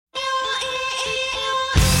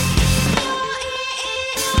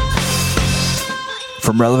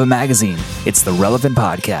From Relevant Magazine, it's the Relevant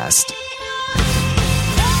Podcast.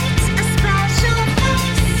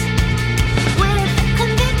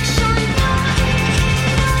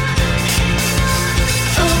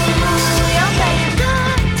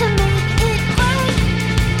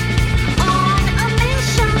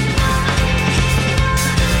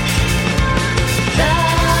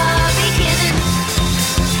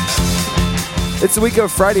 It's the week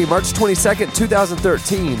of Friday, March 22nd,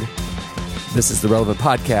 2013. This is the Relevant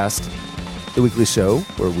Podcast, the weekly show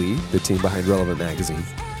where we, the team behind Relevant Magazine,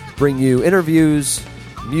 bring you interviews,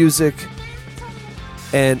 music,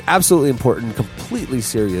 and absolutely important, completely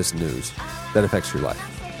serious news that affects your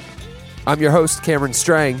life. I'm your host, Cameron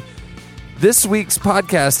Strang. This week's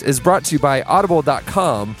podcast is brought to you by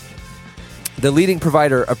Audible.com, the leading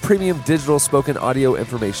provider of premium digital spoken audio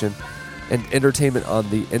information and entertainment on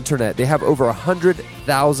the internet. They have over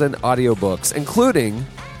 100,000 audiobooks, including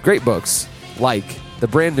great books like the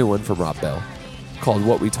brand new one from Rob Bell called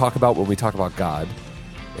What We Talk About When We Talk About God,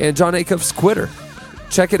 and Jon Acuff's Quitter.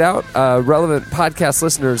 Check it out. Relevant podcast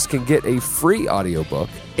listeners can get a free audiobook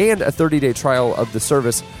and a 30-day trial of the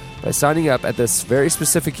service by signing up at this very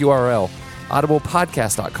specific URL,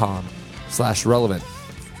 audiblepodcast.com/relevant.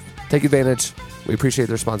 Take advantage. We appreciate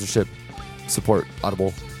their sponsorship. Support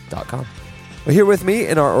audible.com. Well, here with me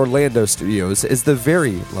in our Orlando studios is the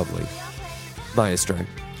very lovely Maya Strang.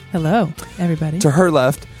 Hello, everybody. To her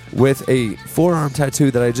left, with a forearm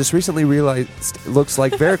tattoo that I just recently realized looks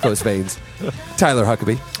like varicose veins, Tyler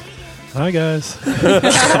Huckabee. Hi, guys.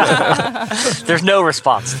 There's no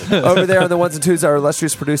response. Over there on the ones and twos, our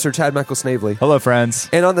illustrious producer, Chad Michael Snavely. Hello, friends.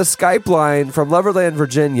 And on the Skype line from Loverland,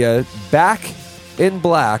 Virginia, back in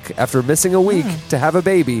black after missing a week to have a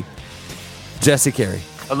baby, Jesse Carey.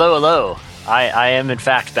 Hello, hello. I am in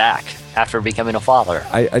fact back after becoming a father.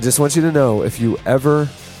 I just want you to know, if you ever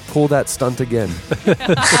pull that stunt again.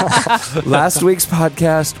 Last week's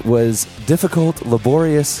podcast was difficult,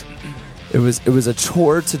 laborious. It was a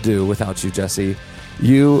chore to do without you, Jesse.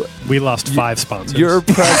 We lost 5 sponsors. Your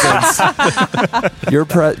presence,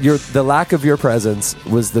 the lack of your presence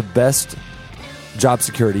was the best job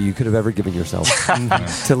security you could have ever given yourself.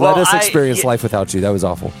 To let us experience life without you, that was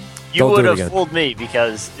awful. You would have fooled me,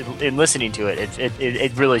 because in listening to it,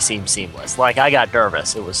 it really seemed seamless. Like, I got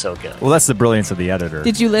nervous. It was so good. Well, that's the brilliance of the editor.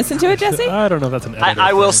 Did you listen to it, Jesse? I don't know if that's an editor.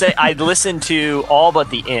 I will say I listened to all but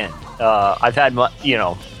the end. I've had, Oh,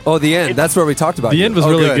 the end. That's where we talked about The end was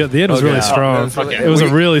really good. The end was really strong. It was a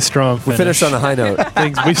really strong finish. We finished on a high note.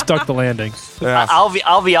 We stuck the landing. Yeah.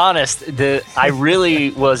 I'll be honest. I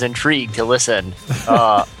really was intrigued to listen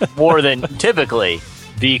more than typically,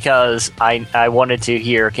 because I wanted to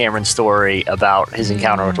hear Cameron's story about his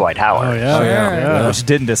encounter with Dwight Howard. Oh yeah. Which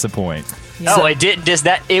didn't disappoint. No, it didn't.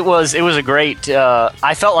 It was a great.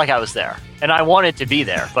 I felt like I was there, and I wanted to be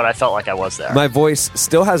there, but I felt like I was there. My voice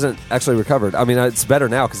still hasn't actually recovered. I mean, it's better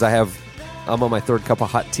now because I'm on my 3rd cup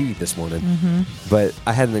of hot tea this morning. Mm-hmm. But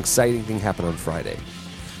I had an exciting thing happen on Friday.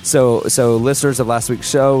 So listeners of last week's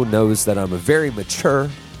show knows that I'm a very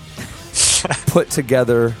mature, put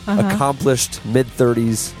together, accomplished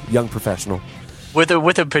mid-30s young professional. With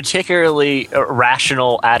a particularly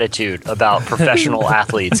rational attitude about professional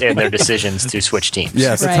athletes and their decisions to switch teams.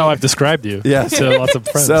 Yes, That's how I've described you. Yes. To lots of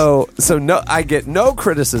friends. So no, I get no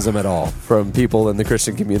criticism at all from people in the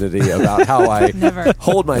Christian community about how I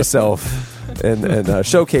hold myself and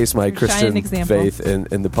showcase my Christian faith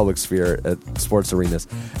in the public sphere at sports arenas.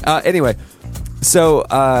 Anyway, so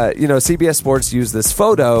CBS Sports used this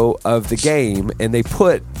photo of the game, and they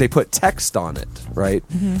put text on it, right?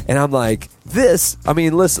 Mm-hmm. And I'm like,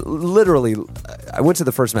 listen, literally, I went to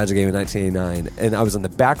the first Magic game in 1989, and I was in the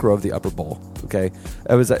back row of the upper bowl. Okay,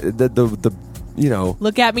 I was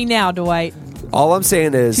Look at me now, Dwight. All I'm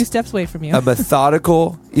saying is 2 steps away from you. A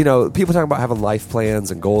methodical, people talking about having life plans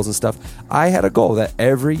and goals and stuff. I had a goal that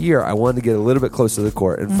every year I wanted to get a little bit closer to the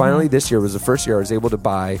court. And finally this year was the first year I was able to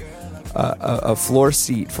buy a floor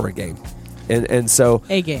seat for a game. And so...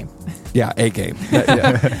 A game. Yeah, a game.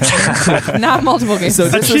 Not multiple games. So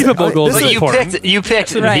achievable goals. But you picked the game. You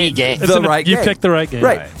picked the right game.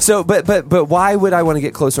 Right. So, but why would I want to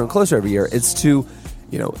get closer and closer every year? It's to...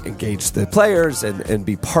 engage the players and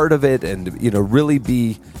be part of it and, really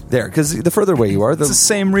be there. Because the further away you are, it's the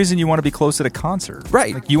same reason you want to be close at a concert.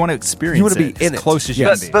 Right. Like, you want to experience you want to be as in close as you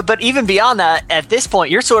yes. can be. But even beyond that, at this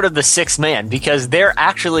point, you're sort of the sixth man, because they're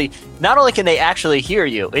actually, not only can they actually hear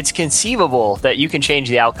you, it's conceivable that you can change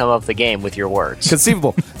the outcome of the game with your words.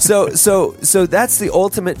 Conceivable. So that's the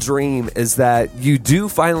ultimate dream, is that you do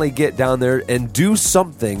finally get down there and do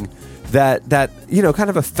something that kind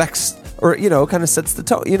of affects or kind of sets the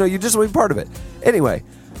tone. You just want to be part of it. Anyway,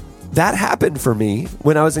 that happened for me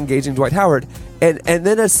when I was engaging Dwight Howard. And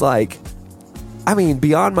then it's like, I mean,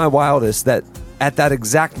 beyond my wildest that at that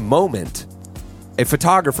exact moment, a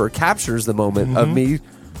photographer captures the moment of me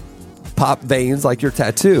pop veins like your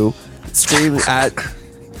tattoo, scream at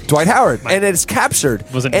Dwight Howard. And it's captured.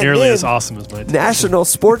 Wasn't And nearly then as awesome as my tattoo. national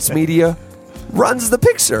sports media runs the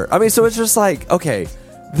picture. I mean, so it's just like, okay,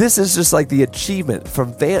 this is just like the achievement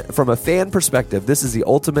from a fan perspective. This is the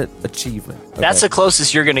ultimate achievement. Okay? That's the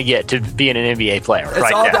closest you're going to get to being an NBA player. It's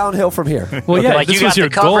right all now. downhill from here. Well, yeah, Like this you was got your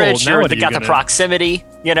the coverage, goal. Now you what are you got the gonna- proximity.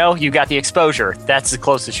 You know, you got the exposure. That's the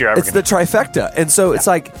closest you're ever It's going the trifecta. And so it's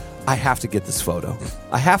like, I have to get this photo.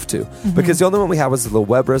 I have to. Because the only one we had was the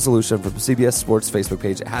web resolution from CBS Sports Facebook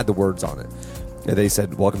page. It had the words on it. And they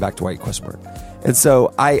said, "Welcome back to Dwight?" ? And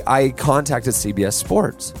so I contacted CBS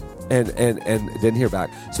Sports and didn't hear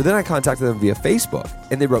back. So then I contacted them via Facebook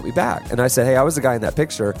and they wrote me back. And I said, "Hey, I was the guy in that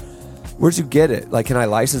picture. Where'd you get it? Like, can I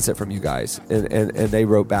license it from you guys?" And they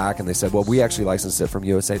wrote back and they said, "Well, we actually licensed it from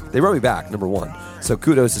USA." They wrote me back, number one. So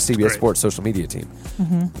kudos to CBS Sports social media team.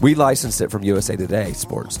 We licensed it from USA Today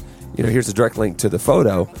Sports. You know, here's a direct link to the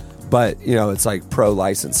photo, but you know, it's like pro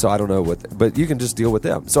license. So I don't know but you can just deal with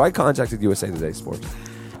them. So I contacted USA Today Sports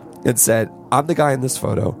and said, "I'm the guy in this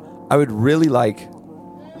photo. I would really like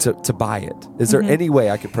to buy it. Is there any way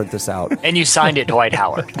I could print this out? And you signed it Dwight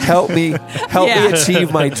Howard. Help me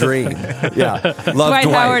achieve my dream." Yeah. Love Dwight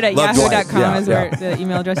Howard at Love Dwight. yahoo.com Yeah, is yeah. where the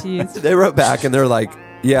email address you used. They wrote back and they're like,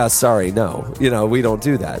 "Yeah, sorry, no. You know, we don't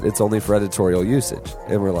do that. It's only for editorial usage."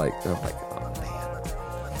 And we're like, oh man.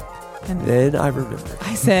 And Then I remember.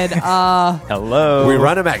 I said, Hello. We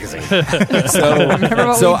run a magazine. So, remember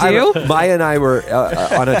what we do? Maya and I were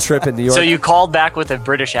on a trip in New York. So you called back with a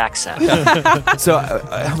British accent. So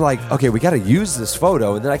I'm like, okay, we got to use this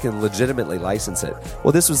photo and then I can legitimately license it.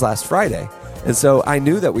 Well, this was last Friday. And so I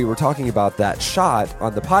knew that we were talking about that shot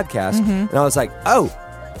on the podcast. And I was like, oh,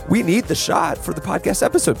 we need the shot for the podcast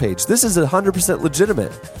episode page. This is 100%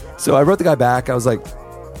 legitimate. So I wrote the guy back. I was like,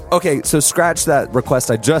 okay, so scratch that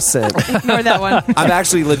request I just sent. ignore that one. I'm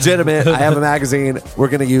actually legitimate. I have a magazine. We're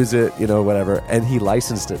going to use it, you know, whatever. And he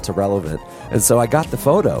licensed it to Relevant. And so I got the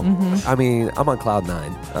photo. I mean, I'm on cloud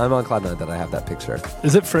nine. I'm on cloud nine that I have that picture.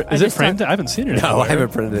 Is it just framed? I haven't seen it. No, anywhere. I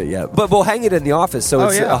haven't printed it yet. But we'll hang it in the office, so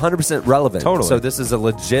it's 100% relevant. Totally. So this is a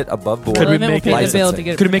legit above board Could we Relevant will make pay it the bill to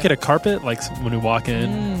get Could we make it a carpet, like when we walk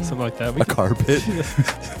in, something like that? We a could- carpet.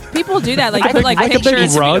 People do that. Like, I put like think it pictures.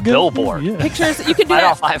 needs to be a Rug? billboard. Yeah. Pictures. You can do Right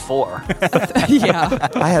that. off I-4. Yeah.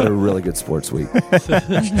 I had a really good sports week.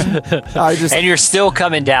 I just. And you're still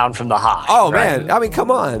coming down from the high. Oh right? man! I mean,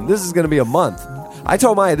 come on! This is going to be a month. I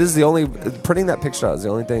told Maya this is the only printing that picture out is the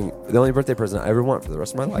only birthday present I ever want for the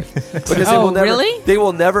rest of my life. Because they Oh, will never, really? They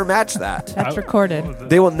will never match that. That's recorded.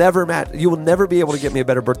 They will never match. You will never be able to get me a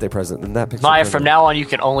better birthday present than that picture. Maya, present. from now on, you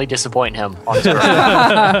can only disappoint him on his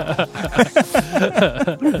birthday.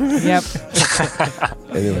 Yep.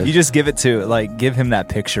 Anyway. You just give him that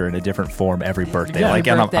picture in a different form every birthday, Yeah, like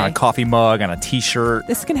every on birthday. a coffee mug, on a T-shirt.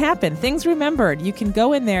 This can happen. Things remembered. You can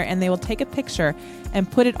go in there and they will take a picture and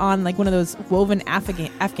put it on like one of those woven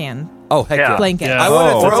Afghan Oh heck yeah! Yeah. blankets. Yeah. I want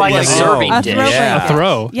Oh, to Or throw like a blanket. serving A dish. throw Yeah. blanket.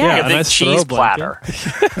 Throw. Yeah. a The nice cheese throw blanket.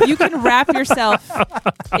 platter. You can wrap yourself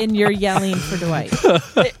in your yelling for Dwight.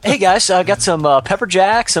 Hey guys, I got some pepper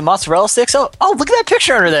jack, some mozzarella sticks. Oh, look at that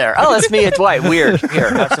picture under there. Oh, that's me and Dwight. Weird. Here,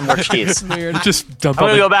 have some more cheese. Weird. Just dump I'm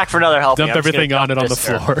gonna go all back for another helping. dump I'm just gonna everything on dump it on the this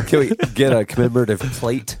there. floor. Can we get a commemorative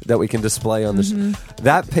plate that we can display on this?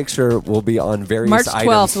 That picture will be on various March items.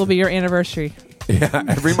 12th will be your anniversary. Yeah,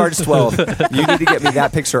 every March 12th, you need to get me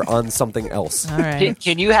that picture on something else. All right.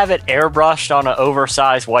 Can you have it airbrushed on an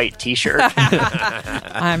oversized white T-shirt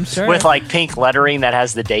I'm sure. with like pink lettering that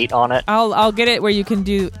has the date on it? I'll get it where you can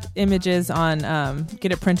do images on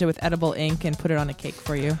get it printed with edible ink and put it on a cake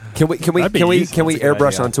for you. Can we That'd be easy. can we That's a good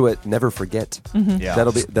airbrush idea. onto it? Never forget. Yeah.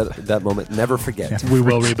 That'll be that moment. Never forget. We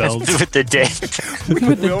will rebuild. With the date.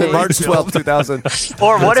 March 12th, 2000.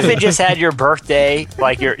 Or what if it just had your birthday,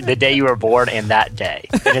 like the day you were born, and that day,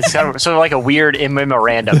 and it's sort of like a weird in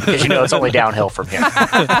memorandum because you know it's only downhill from here.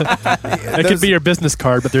 It could be your business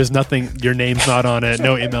card, but there's nothing. Your name's not on it.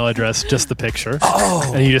 No email address. Just the picture.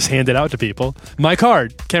 Oh. And you just hand it out to people. My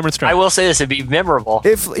card, Cameron Strike. I will say this: it'd be memorable.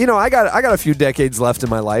 If I got a few decades left in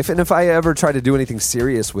my life, and if I ever try to do anything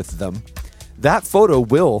serious with them, that photo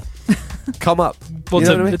will come up. Well, You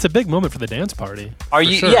know what I mean? it's a big moment for the dance party. Are for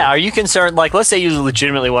you? sure. Yeah. Are you concerned? Like, let's say you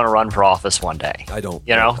legitimately want to run for office one day. I don't.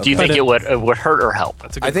 You know? Do you Okay. think it would hurt or help?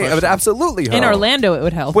 That's a good I think it would question. absolutely hurt. In Orlando, it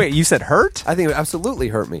would help. Wait, you said hurt? I think it would absolutely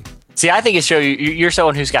hurt me. See, I think it shows you're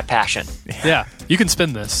someone who's got passion. Yeah. You can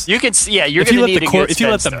spin this. You can, yeah. You're If going you to let need the a good if you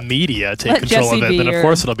let the spin media take Let control Jesse of it, be then of your-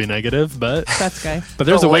 coss it'll be negative. But That's guy. but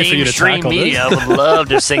there's The a way for you to mainstream tackle media this. would love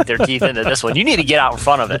to sink their teeth into this one. You need to get out in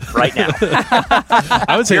front of it right now.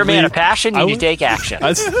 I would say You're a man leave- of passion. I You would- need to take action.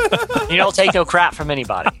 I'd- You don't take no crap from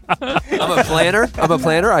anybody. I'm a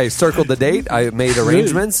planner. I circled the date. I made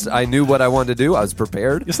arrangements. I knew what I wanted to do. I was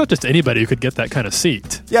prepared. It's not just anybody who could get that kind of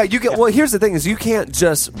seat. Yeah, you get. Well, here's the thing: is you can't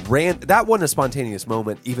just that wasn't a spontaneous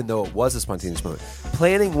moment, even though it was a spontaneous moment.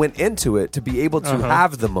 Planning went into it to be able to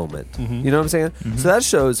have the moment. You know what I'm saying? So that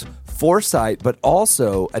shows foresight, but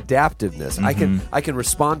also adaptiveness. I can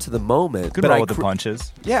respond to the moment. Good but roll I with the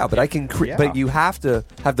punches. Yeah, but I can. But you have to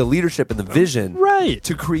have the leadership and the vision, Right.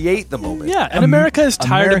 to create the moment. Yeah, and America is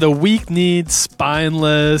tired of the weak-kneed,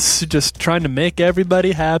 spineless, just trying to make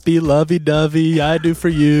everybody happy, lovey-dovey. I do for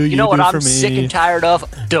you, You know what do I'm for me. sick and tired of?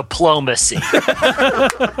 Diplomacy.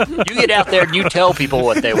 You get out there and you tell people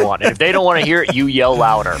what they want. And if they don't want to hear it, you yell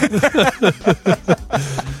louder.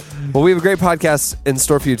 Well, we have a great podcast in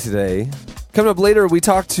store for you today. Coming up later, we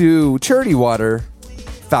talk to Charity Water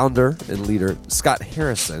founder and leader Scott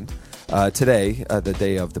Harrison. Today, the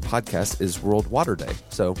day of the podcast, is World Water Day,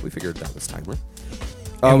 so we figured that was timely.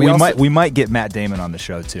 And we we might get Matt Damon on the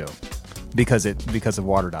show too, because of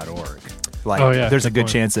water.org. Like, Oh, yeah, there's a good good point.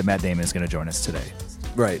 chance that Matt Damon is going to join us today.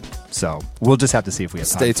 Right. So we'll just have to see if we have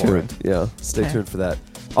Stay time for tuned. it. Yeah, stay Okay. tuned for that.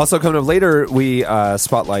 Also, coming up later, we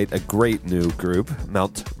spotlight a great new group,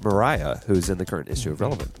 Mount Moriah, who's in the current issue of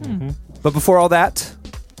Relevant. But before all that,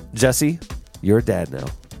 Jesse, you're a dad now.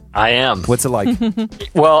 I am. What's it like?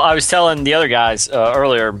 Well, I was telling the other guys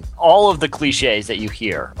earlier, all of the cliches that you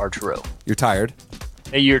hear are true. You're tired.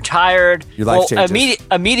 You're tired. Your life changes.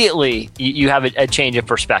 Immediately, you have a change of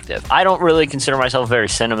perspective. I don't really consider myself a very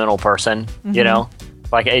sentimental person, you know?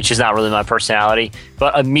 Like, it's just not really my personality.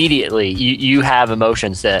 But immediately, you have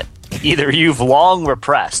emotions that either you've long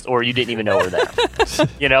repressed or you didn't even know were there.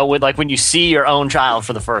 You know, with like when you see your own child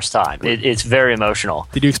for the first time, it's very emotional.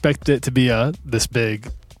 Did you expect it to be this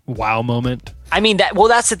big wow moment? I mean,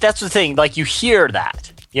 that's the thing. Like, you hear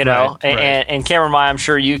that, you know, Right, right. And Cameron Maya, I'm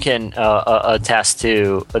sure you can attest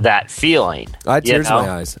to that feeling. I had tears you in know?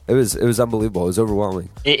 my eyes. It was unbelievable. It was overwhelming.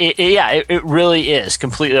 It really is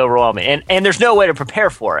completely overwhelming, and there's no way to prepare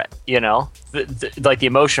for it. You know, like the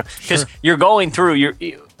emotion, because you're going through,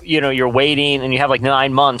 you're waiting, and you have like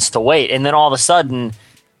 9 months to wait, and then all of a sudden,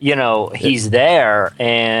 you know, he's there,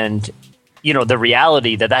 and you know the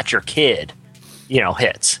reality that that's your kid, you know,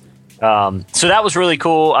 hits. So that was really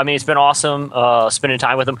cool. I mean, it's been awesome spending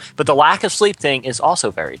time with him, but the lack of sleep thing is also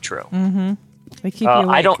very true. They keep you awake.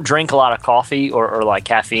 I don't drink a lot of coffee or like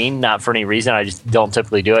caffeine, not for any reason. I just don't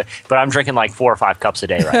typically do it. But I'm drinking like 4 or 5 cups a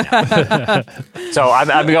day right now. So I've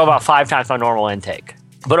been going about 5 times my normal intake.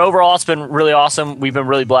 But overall, it's been really awesome. We've been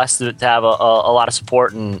really blessed to have a lot of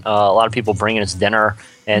support and a lot of people bringing us dinner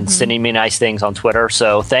and sending me nice things on Twitter.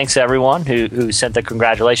 So thanks to everyone who sent the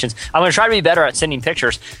congratulations. I'm going to try to be better at sending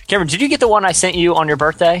pictures. Cameron, did you get the one I sent you on your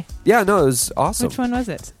birthday? Yeah, no, it was awesome. Which one was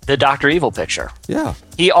it? The Dr. Evil picture. Yeah.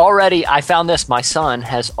 I found this, my son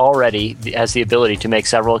has the ability to make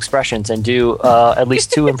several expressions and do at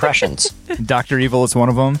least 2 impressions. Dr. Evil is one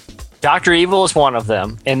of them. Dr. Evil is one of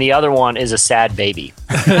them, and the other one is a sad baby.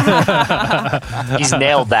 He's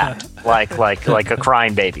nailed that, like a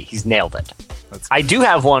crying baby. He's nailed it. I do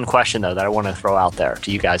have one question, though, that I want to throw out there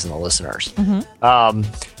to you guys and the listeners.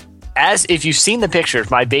 As if you've seen the pictures,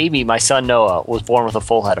 my son Noah, was born with a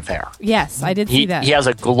full head of hair. Yes, I did see that. He has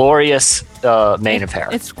a glorious mane of hair.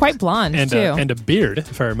 It's quite blonde, And too. and a beard,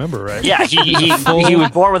 if I remember right. Yeah, he was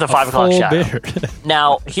born with a 5 o'clock full shadow. beard.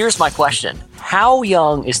 Now, here's my question. How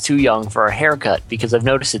young is too young for a haircut? Because I've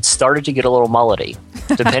noticed it started to get a little mullety,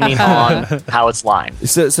 depending on how it's lined.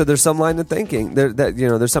 So there's some line of thinking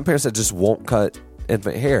there's some parents that just won't cut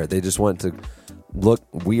infant hair. They just want to look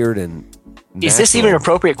weird and natural. Is this even an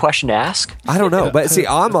appropriate question to ask? I don't know, but see,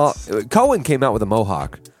 Cohen came out with a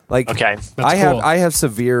mohawk. Like, Okay. I have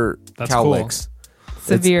severe That's cow cool. licks.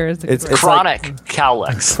 Severe is the it's word. Chronic like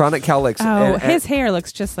cowlicks. chronic cow licks. Oh, And- his hair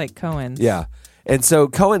looks just like Cohen's. yeah. And so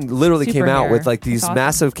Cohen literally Super came out hair. with like these That's awesome.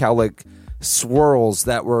 massive cowlick swirls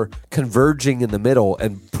that were converging in the middle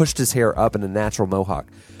and pushed his hair up in a natural mohawk.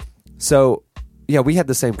 So, yeah, we had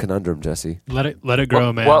the same conundrum, Jesse. Let it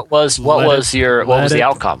grow, man. What was the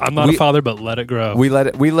outcome? I'm not a father, but let it grow. We let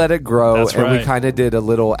it grow, That's and we right. kind of did a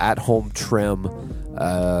little at-home trim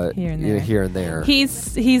Here and there. there.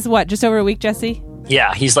 He's what, just over a week, Jesse?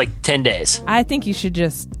 Yeah, he's like 10 days. I think you should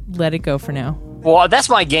just let it go for now. Well, that's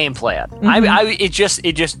my game plan. It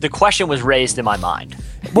just the question was raised in my mind.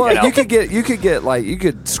 Well, you could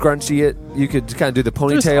scrunchie it. You could kind of do the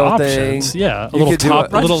ponytail thing. Options. Yeah, a You little could do top,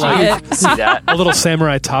 it. a little like See that? a little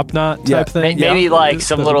samurai top knot type thing. Maybe like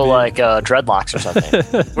some That little would be- dreadlocks or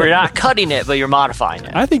something. Where you're not cutting it, but you're modifying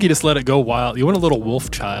it. I think you just let it go wild. You want a little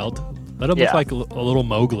wolf child. Let him Yeah. look like a little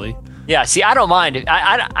Mowgli. Yeah, see, I don't mind.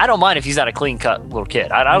 I don't mind if he's not a clean cut little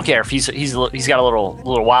kid. I don't care if he's got a little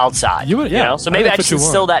wild side. You would- yeah. know. So I maybe think I that's just what you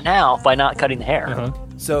instill want. that now by not cutting the hair. Uh-huh.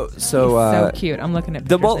 So cute. I'm looking at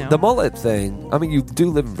the pictures now. the mullet thing. I mean, you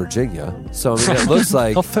do live in Virginia, so I mean, it looks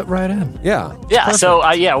like He'll fit right in. yeah. Yeah. So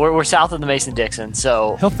we're south of the Mason-Dixon.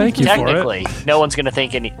 So He'll thank you for it. technically, no one's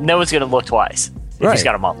gonna look twice if Right. he's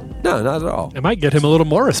got a mullet. No, not at all. It might get him a little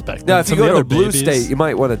more respect. Now, than if you some of go the to a blue other babies. state, you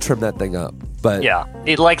might want to trim that thing up. But Yeah,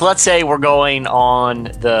 let's say we're going on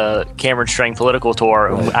the Cameron Strang political tour.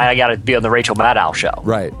 Right. I got to be on the Rachel Maddow show.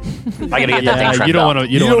 right, I got to get that thing Yeah, trimmed you don't up. want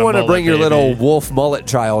to. you don't want to mullet bring your baby. little wolf mullet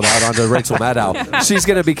child out onto Rachel Maddow. She's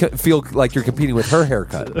gonna feel like you're competing with her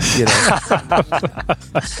haircut. You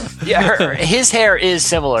know, Yeah, his hair is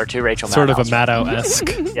similar to Rachel Maddow's. Sort of a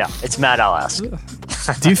Maddow-esque. Yeah, it's Maddow-esque.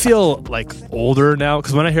 Do you feel like older now?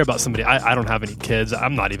 Because when I hear about somebody, I don't have any kids.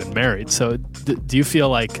 I'm not even married. So do you feel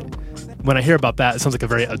like when I hear about that, it sounds like a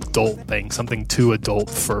very adult thing, something too adult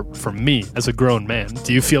for me as a grown man?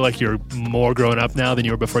 Do you feel like you're more grown up now than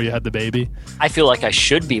you were before you had the baby? I feel like I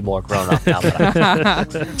should be more grown up now.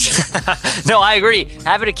 No, I agree.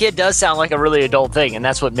 Having a kid does sound like a really adult thing, and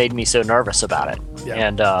that's what made me so nervous about it. Yeah.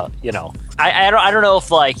 And I don't know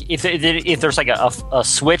if there's like a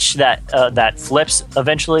switch that flips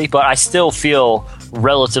eventually, but I still feel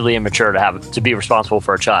relatively immature to be responsible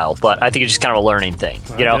for a child. But I think it's just kind of a learning thing,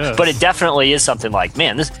 you know. guess. But it definitely is something like,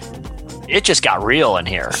 man, it just got real in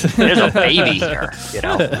here. There's a baby here, you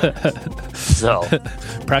know. So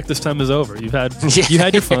Practice time is over. You had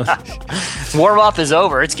your fun. warm up is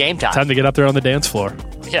over. It's game time. Time to get up there on the dance floor.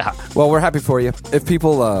 Yeah. well, we're happy for you. If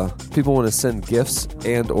people want to send gifts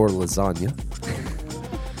and or lasagna,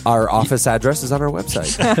 our office address is on our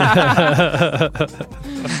website.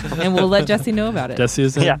 And we'll let Jesse know about it. Jesse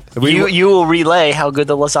is in. Yeah. You will relay how good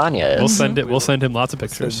the lasagna is. We'll send him lots of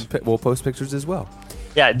pictures. We'll post pictures as well.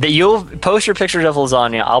 Yeah, you'll post your pictures of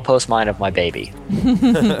lasagna. I'll post mine of my baby.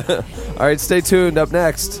 All right, stay tuned. Up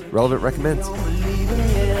next, Relevant Recommends.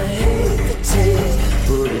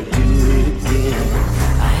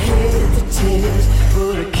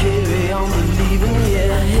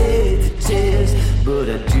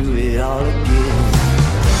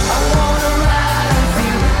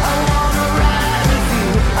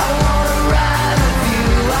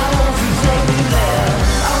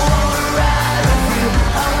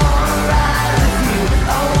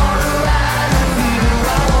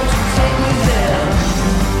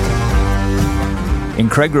 In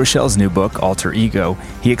Craig Rochelle's new book, Alter Ego,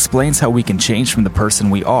 he explains how we can change from the person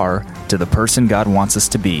we are to the person God wants us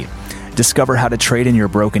to be. Discover how to trade in your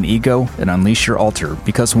broken ego and unleash your altar,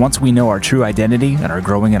 because once we know our true identity and are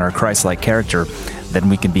growing in our Christ-like character, then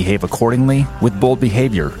we can behave accordingly with bold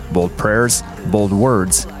behavior, bold prayers, bold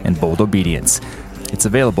words, and bold obedience. It's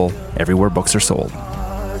available everywhere books are sold.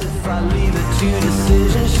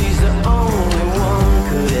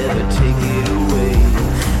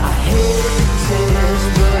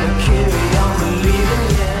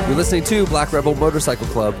 You're listening to Black Rebel Motorcycle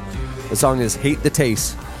Club. The song is Hate the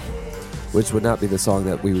Taste, which would not be the song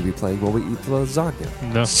that we would be playing while we eat the lasagna.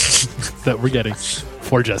 No, that we're getting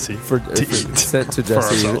for Jesse. Sent to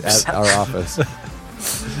Jesse ourselves. at our office.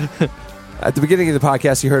 At the beginning of the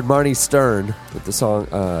podcast, you heard Marnie Stern with the song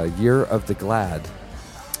Year of the Glad,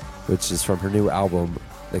 which is from her new album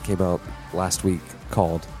that came out last week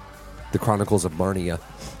called The Chronicles of Marnia.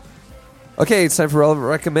 Okay, it's time for Relevant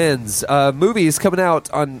Recommends. Movies coming out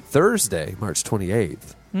on Thursday, March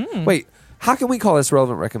 28th. Wait, how can we call this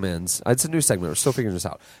Relevant Recommends? It's a new segment. We're still figuring this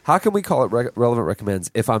out. How can we call it Relevant Recommends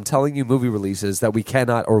if I'm telling you movie releases that we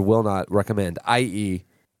cannot or will not recommend, i.e.,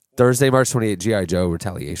 Thursday, March 28th, G.I. Joe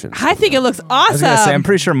Retaliation. I think it looks I was awesome. gonna say, I'm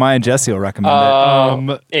pretty sure Maya and Jesse will recommend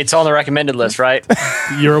it. It's on the recommended list, right?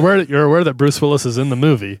 You're aware that Bruce Willis is in the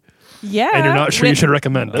movie, yeah. and you're not sure you with should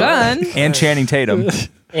recommend it. Gun. And Channing Tatum.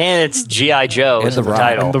 And it's G.I. Joe And is The the Rock.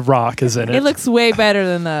 title. And The Rock is in it. It looks way better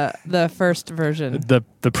than the first version.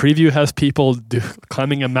 The preview has people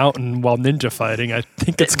climbing a mountain while ninja fighting. I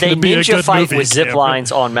think it's going They to be a ninja good fight movie. with zip Cameron.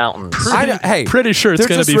 lines on mountains. Pretty sure it's they're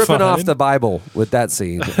going to just be ripping fine. off the Bible with that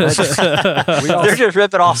scene. We all- They're just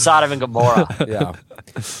ripping off Sodom and Gomorrah. yeah.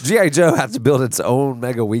 G.I. Joe has to build its own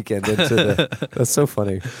mega weekend into the. That's so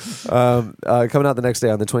funny. Coming out the next day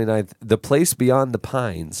on the 29th, The Place Beyond the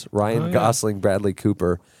Pines. Ryan Gosling, Bradley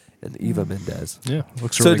Cooper, and Eva Mendes. Yeah.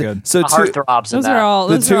 Looks really the- good. So Heartthrobs in Those that. are all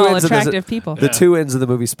the those two are all ends of the- attractive people. the two ends of the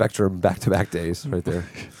movie spectrum, back-to-back days, right there.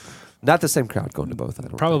 Not the same crowd going to both. I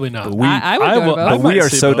don't. Probably not. We- I would go to both. But might we are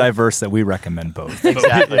see so both. diverse that we recommend both.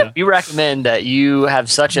 Exactly. Yeah. We recommend that you have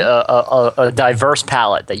such a diverse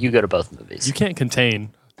palette that you go to both movies. You can't contain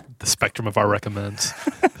the spectrum of our recommends.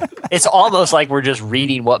 It's almost like we're just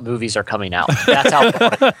reading what movies are coming out. That's how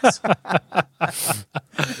important it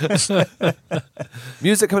is.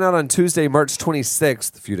 Music coming out on Tuesday, March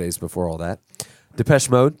 26th, a few days before all that. Depeche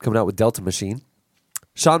Mode coming out with Delta Machine.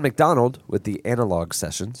 Sean McDonald with the Analog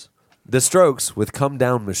Sessions. The Strokes with Come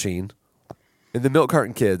Down Machine. And the Milk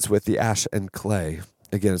Carton Kids with the Ash and Clay.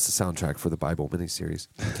 Again, it's the soundtrack for the Bible miniseries.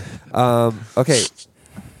 Okay,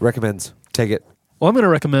 recommends. Take it. Well, I'm going to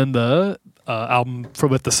recommend the album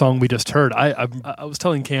with the song we just heard. I was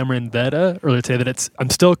telling Cameron that earlier today that I'm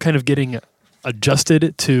still kind of getting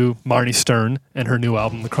adjusted to Marnie Stern and her new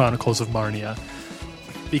album, The Chronicles of Marnia,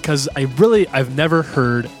 because I've never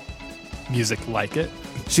heard music like it.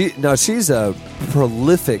 She's a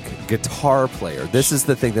prolific guitar player. This is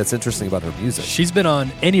the thing that's interesting about her music. She's been on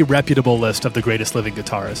any reputable list of the greatest living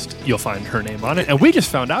guitarist. You'll find her name on it, and we just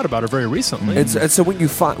found out about her very recently. And so when you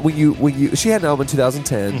she had an album in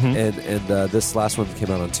 2010, and this last one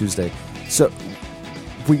came out on Tuesday. So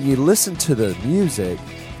when you listen to the music,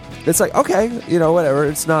 it's like, okay, whatever.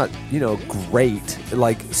 It's not great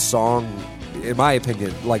like song, in my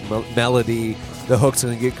opinion, like melody. The hook's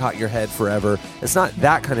gonna get caught in your head forever. It's not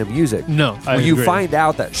that kind of music. No, I when you agree. find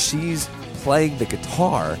out that she's playing the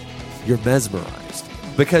guitar, you're mesmerized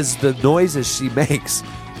because the noises she makes.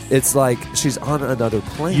 It's like she's on another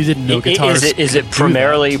plane. You didn't know guitars. Is it could do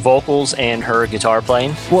primarily that. vocals and her guitar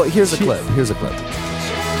playing? Well, here's a clip. Here's a clip.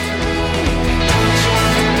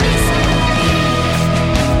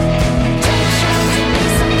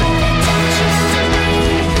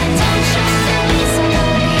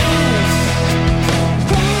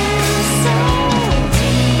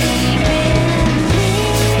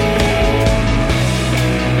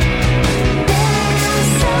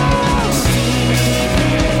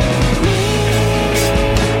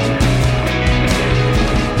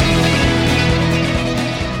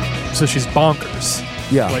 So she's bonkers.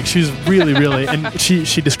 Yeah. Like she's really, really, and she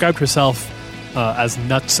described herself as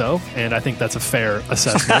nutso, and I think that's a fair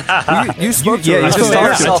assessment. You spoke to yeah, her. you I just spoke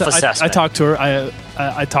talked to to her. her. Self-assessment. I talked to her.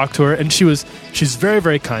 I talked to her, and she's very,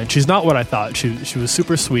 very kind. She's not what I thought. She was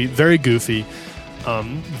super sweet, very goofy,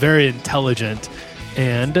 very intelligent,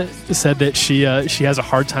 and said that she has a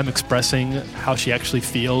hard time expressing how she actually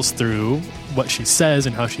feels through what she says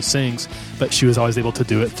and how she sings, but she was always able to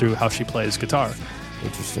do it through how she plays guitar.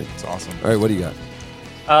 Interesting. It's awesome. All right, what do you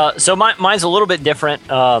got? So mine's a little bit different.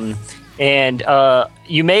 And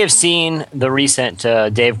you may have seen the recent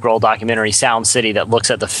Dave Grohl documentary, Sound City, that looks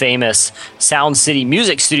at the famous Sound City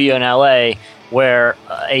music studio in LA, where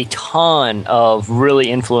a ton of really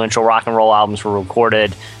influential rock and roll albums were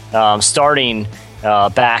recorded, starting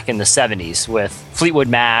back in the 70s with Fleetwood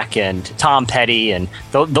Mac and Tom Petty, and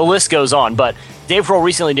the list goes on. But Dave Grohl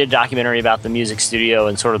recently did a documentary about the music studio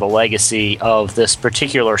and sort of the legacy of this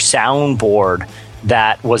particular soundboard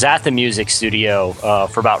that was at the music studio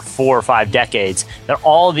for about 4 or 5 decades, that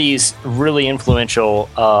all these really influential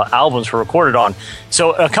albums were recorded on.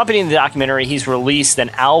 So accompanying the documentary, he's released an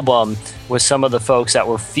album with some of the folks that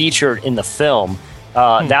were featured in the film.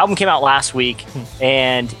 The album came out last week,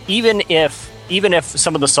 and even if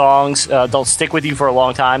some of the songs don't stick with you for a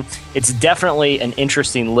long time, it's definitely an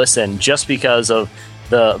interesting listen just because of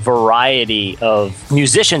the variety of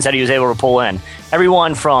musicians that he was able to pull in.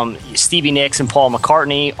 Everyone from Stevie Nicks and Paul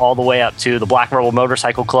McCartney all the way up to the Black Rebel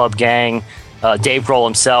Motorcycle Club gang, Dave Grohl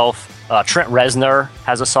himself, Trent Reznor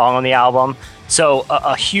has a song on the album. So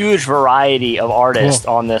a huge variety of artists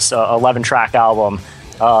on this 11-track album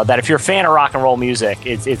that if you're a fan of rock and roll music,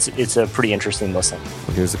 it's a pretty interesting listen.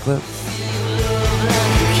 Well, here's a clip.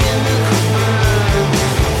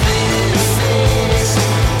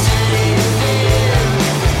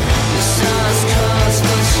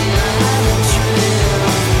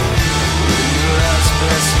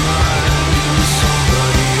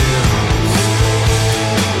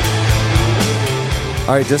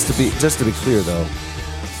 All right, just to be clear though,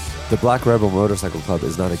 the Black Rebel Motorcycle Club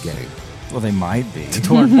is not a gang. Well, they might be.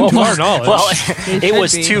 To our knowledge. Well, It it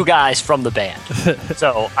was should be. 2 guys from the band.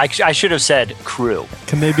 So I should have said crew.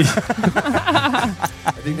 Can they be? I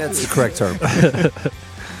think that's the correct term.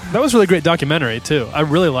 That was a really great documentary too. I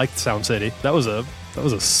really liked Sound City. That was a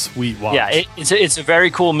sweet watch. Yeah, it's a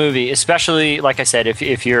very cool movie, especially, like I said,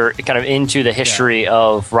 if you're kind of into the history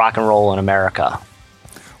of rock and roll in America.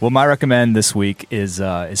 Well, my recommend this week is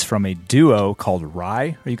from a duo called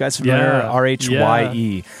Rye. Are you guys familiar? Yeah.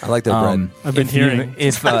 RHYE. I like that bread. I've been hearing.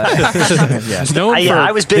 Known for,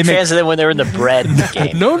 I was big fans of them when they were in the bread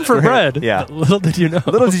game. known for bread. Yeah. Little did you know.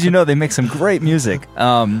 Little did you know they make some great music.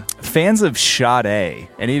 Fans of Sade.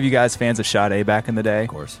 Any of you guys fans of Sade back in the day? Of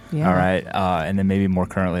course. Yeah. All right. And then maybe more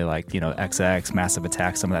currently, like, XX, Massive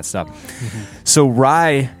Attack, some of that stuff. So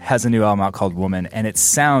Rye has a new album out called Woman, and it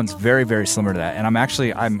sounds very, very similar to that. And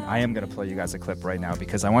I am going to play you guys a clip right now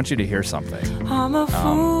because I want you to hear something.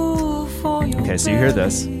 Okay, so you hear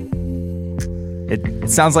this. It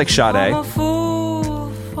sounds like Sade.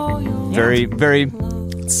 Very, very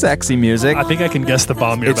sexy music. I think I can guess the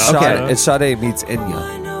bomb you're It's about Sade, to. it's Sade meets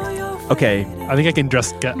Enya. Okay, I think I can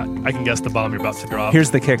guess the bomb you're about to drop.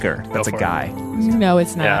 here's the kicker. That's a for it. guy. No,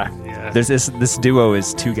 it's not. Yeah. Yeah. There's this duo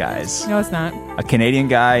is two guys. No, it's not. A Canadian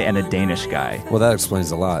guy and a Danish guy. Well, that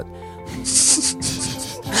explains a lot.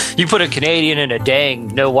 You put a Canadian in a dang,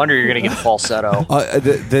 no wonder you're going to get falsetto.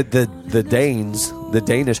 The Danes, the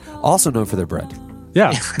Danish, also known for their bread.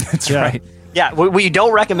 Yeah. That's Yeah. right. Yeah, we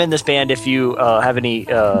don't recommend this band if you have any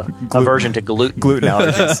aversion to gluten. Gluten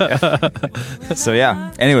allergies. So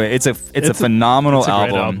yeah. Anyway, it's a phenomenal it's a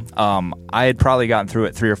great album. I had probably gotten through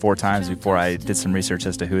it 3 or 4 times before I did some research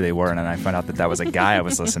as to who they were, and then I found out that was a guy I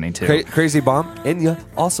was listening to. Crazy Bomb, Enya,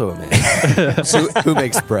 also a man who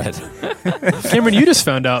makes bread. Cameron, you just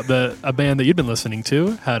found out that a band that you'd been listening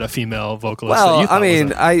to had a female vocalist. that Well, you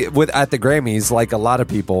thought was at the Grammys, like a lot of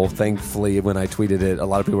people, thankfully, when I tweeted it, a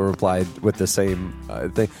lot of people replied with the same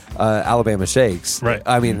thing. Alabama Shakes. Right.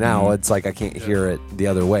 I mean, now it's like I can't hear it the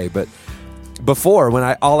other way, but before, when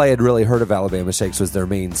all I had really heard of Alabama Shakes was their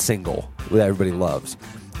main single that everybody loves,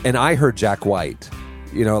 and I heard Jack White.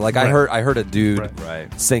 I heard a dude Right.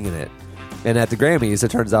 singing it, and at the Grammys,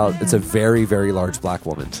 it turns out it's a very, very large black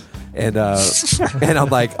woman. And and I'm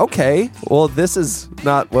like, okay, well, this is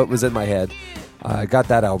not what was in my head. I got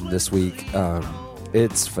that album this week.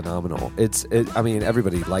 It's phenomenal. I mean,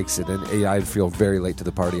 everybody likes it, and I feel very late to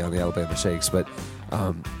the party on the Alabama Shakes, but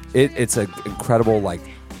it's an incredible, like,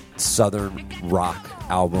 southern rock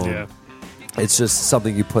album. Yeah. It's just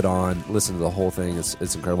something you put on, listen to the whole thing.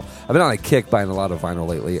 It's incredible. I've been on a kick buying a lot of vinyl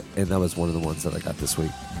lately, and that was one of the ones that I got this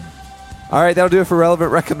week. All right, that'll do it for Relevant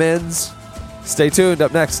Recommends. Stay tuned.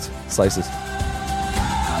 Up next, Slices.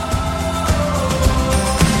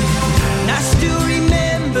 I still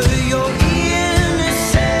remember your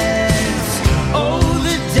innocence. Oh,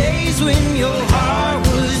 the days when your heart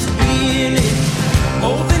was beating.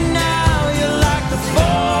 Oh, but now you're like the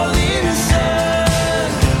falling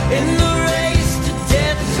sun. And the race to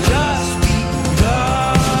death has just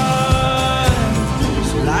begun.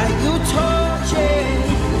 So light your torches,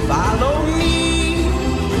 follow me.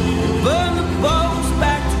 Burn the bones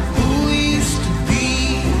back to who we used to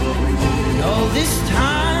be. And all this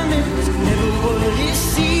time it's never what it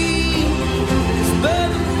seems. Burn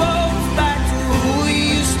the bones back to who we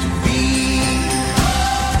used to be.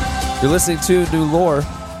 You're listening to New Lore.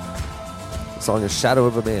 The song is Shadow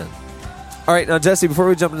of a Man. All right, now, Jesse, before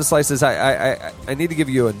we jump into Slices, I need to give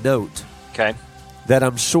you a note Okay. that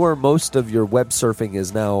I'm sure most of your web surfing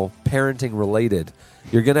is now parenting related.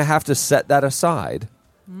 You're going to have to set that aside.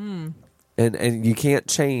 And you can't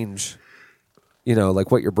change,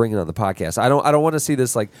 like what you're bringing on the podcast. I don't want to see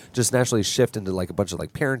this like just naturally shift into like a bunch of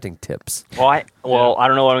like parenting tips. Well, I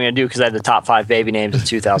don't know what I'm going to do because I had the top 5 baby names in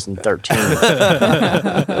 2013.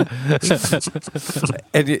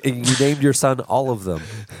 And you named your son all of them.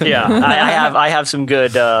 Yeah, I have some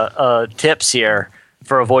good tips here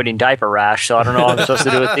for avoiding diaper rash. So I don't know what I'm supposed to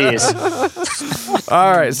do with these.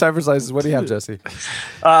 All right, it's time for Slices. What do you have, Jesse?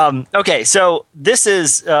 Okay, so this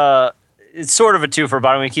is it's sort of a twofer, but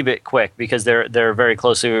I'm going to keep it quick because they're very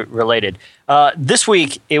closely related. This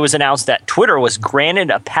week, it was announced that Twitter was granted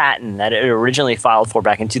a patent that it originally filed for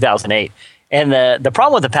back in 2008. And the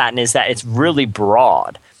problem with the patent is that it's really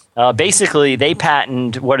broad. Basically, they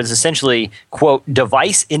patented what is essentially, quote,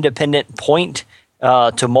 device-independent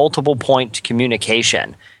point-to-multiple-point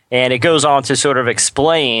communication. And it goes on to sort of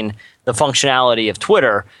explain the functionality of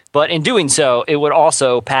Twitter. But in doing so, it would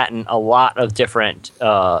also patent a lot of different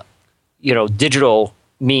digital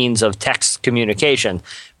means of text communication.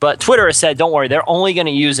 But Twitter has said, don't worry, they're only going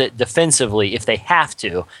to use it defensively if they have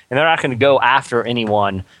to. And they're not going to go after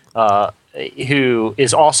anyone who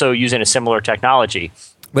is also using a similar technology.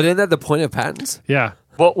 But isn't that the point of patents? Yeah.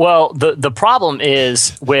 Well, the problem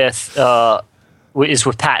is with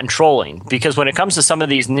patent trolling, because when it comes to some of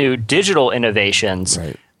these new digital innovations,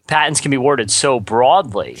 Right. patents can be worded so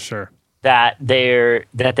broadly Sure. that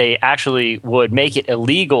they actually would make it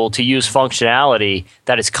illegal to use functionality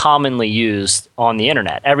that is commonly used on the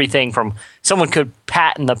internet. Everything from someone could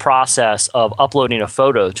patent the process of uploading a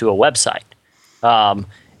photo to a website.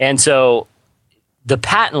 And so the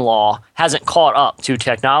patent law hasn't caught up to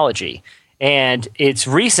technology. And it's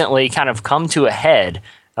recently kind of come to a head.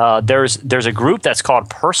 There's a group that's called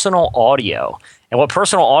Personal Audio. And what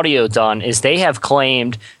Personal Audio done is they have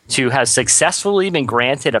claimed to have successfully been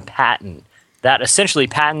granted a patent that essentially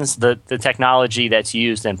patents the technology that's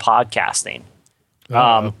used in podcasting.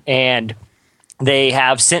 And they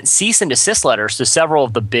have sent cease and desist letters to several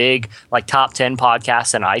of the big, like top 10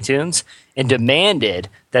 podcasts in iTunes and demanded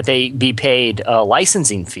that they be paid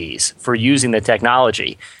licensing fees for using the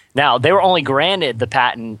technology. Now, they were only granted the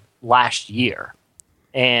patent last year.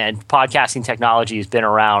 And podcasting technology has been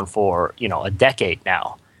around for, a decade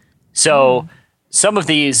now. So some of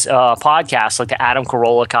these podcasts, like the Adam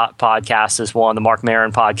Carolla podcast is one, the Mark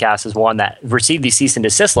Maron podcast is one that received these cease and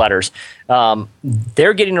desist letters.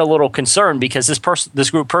 They're getting a little concerned because this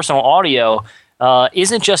group, Personal Audio,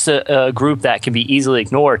 isn't just a group that can be easily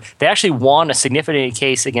ignored. They actually won a significant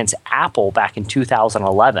case against Apple back in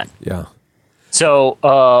 2011. Yeah. So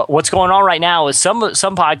what's going on right now is some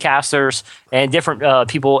podcasters and different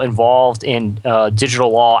people involved in digital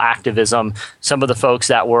law activism, some of the folks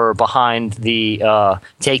that were behind the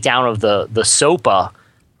takedown of the SOPA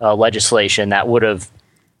legislation that would have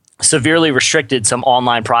severely restricted some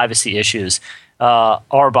online privacy issues,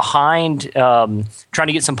 are behind trying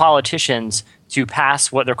to get some politicians to pass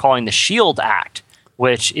what they're calling the SHIELD Act,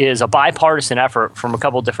 which is a bipartisan effort from a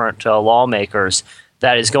couple different lawmakers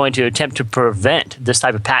that is going to attempt to prevent this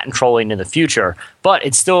type of patent trolling in the future. But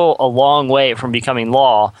it's still a long way from becoming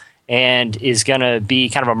law and is going to be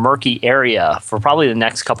kind of a murky area for probably the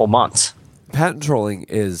next couple months. Patent trolling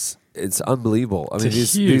it's unbelievable. I mean,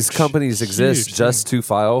 It's these companies exist huge just to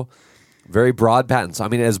file very broad patents. I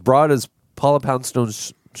mean, as broad as Paula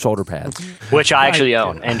Poundstone's shoulder pads. Which I actually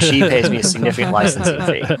own, and she pays me a significant licensing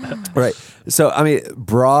fee. Right. So, I mean,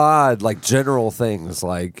 broad, like general things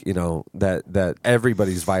like, that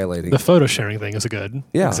everybody's violating. The photo sharing thing is a good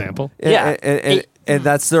example. And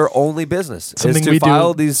that's their only business. Something is to we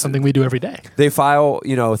file do. these. Something we do every day. They file,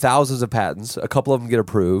 thousands of patents. A couple of them get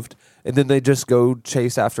approved, and then they just go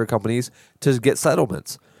chase after companies to get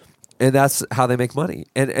settlements, and that's how they make money.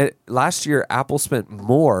 And last year, Apple spent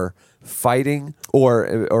more fighting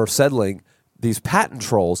or settling these patent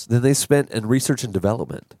trolls than they spent in research and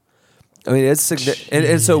development. I mean, it's significant.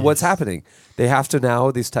 And so what's happening? They have to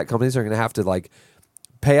now. These tech companies are going to have to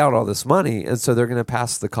pay out all this money, and so they're going to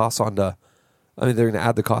pass the costs on to. I mean, they're going to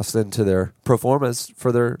add the cost into their pro formas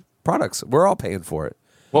for their products. We're all paying for it.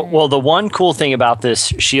 Well, the one cool thing about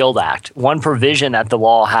this SHIELD Act, one provision that the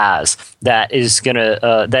law has that is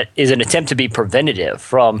that is an attempt to be preventative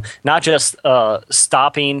from not just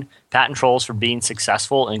stopping patent trolls from being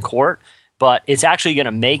successful in court, but it's actually going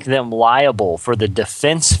to make them liable for the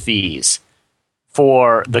defense fees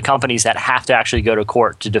for the companies that have to actually go to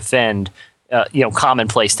court to defend,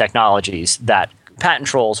 commonplace technologies that patent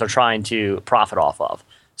trolls are trying to profit off of.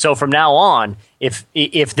 So from now on, if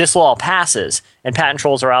this law passes and patent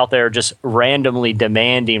trolls are out there just randomly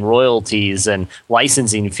demanding royalties and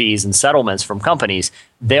licensing fees and settlements from companies,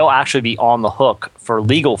 they'll actually be on the hook for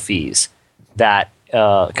legal fees that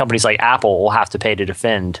companies like Apple will have to pay to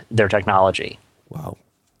defend their technology. Wow.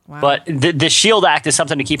 But the SHIELD Act is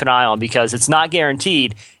something to keep an eye on because it's not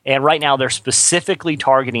guaranteed. And right now they're specifically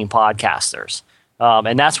targeting podcasters.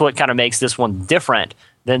 And that's what kind of makes this one different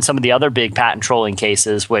than some of the other big patent trolling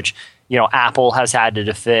cases, which Apple has had to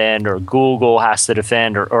defend or Google has to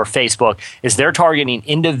defend or Facebook, is they're targeting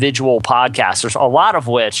individual podcasters, a lot of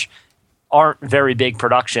which aren't very big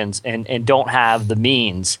productions and don't have the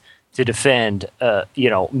means to defend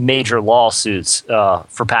major lawsuits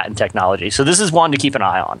for patent technology. So this is one to keep an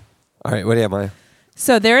eye on. All right, what do you have, Maya?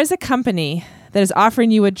 So there is a company that is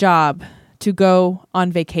offering you a job to go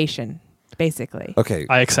on vacation, basically. Okay.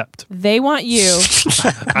 I accept. They want you. You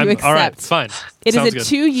accept. All right, fine. It Sounds is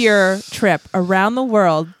a good. 2-year trip around the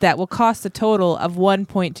world that will cost a total of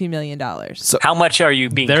 $1.2 million. So How much are you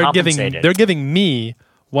being compensated? They're giving me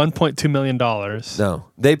 $1.2 million. no,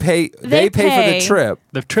 they pay for the trip.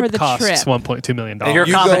 The trip For the costs trip. $1.2 million. And your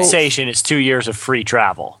You go- compensation is 2 years of free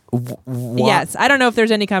travel. Yes, I don't know if there's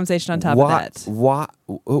any compensation on top of that.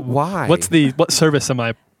 Why? What service am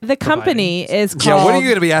I The company is called. Yeah, what are you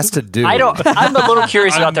going to be asked to do? I'm a little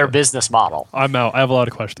curious about their business model. I'm out. I have a lot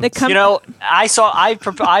of questions.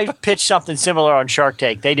 I pitched something similar on Shark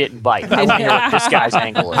Tank. They didn't bite. I want to hear what this guy's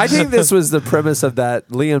angle is. I think this was the premise of that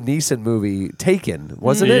Liam Neeson movie, Taken,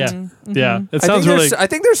 wasn't yeah. it? Yeah. It sounds really. I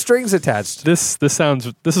think there's strings attached. This is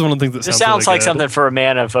one of the things that This sounds sounds really like good. something for a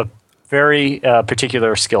man of a very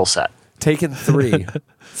particular skill set. Taken 3.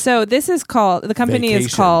 So this is called. The company is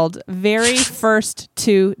Vacation. called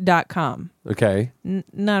veryfirst2.com. Okay.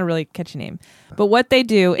 Not a really catchy name, but what they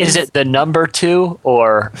do Is it the number 2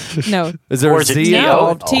 or no Is there Or a is it Z T.O.?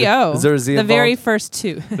 involved? T.O. Is there a Z The very involved? first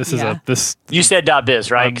two. This is this. you said .biz,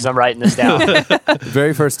 right? Because I'm writing this down.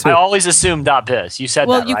 Very first 2. I always assume .biz. You said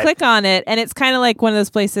Well, that, you right? click on it, and it's kind of like one of those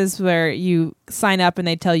places where you sign up and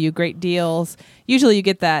they tell you great deals. Usually, you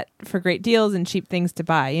get that for great deals and cheap things to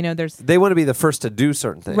buy. You know, there's They want to be the first to do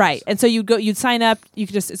certain things. right, and so you'd sign up. You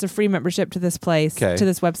could just it's a free membership to this place, Okay. to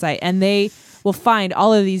this website, and they will find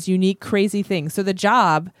all of these unique, crazy things. So the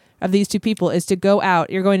job of these two people is to go out.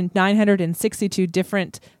 You're going to 962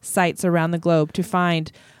 different sites around the globe to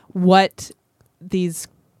find what these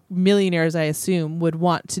millionaires, I assume, would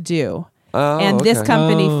want to do. Oh, And this okay.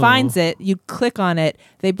 company finds it. You click on it.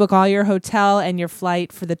 They book all your hotel and your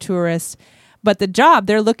flight for the tourists. But the job,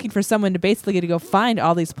 they're looking for someone to basically get to go find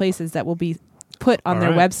all these places that will be put on All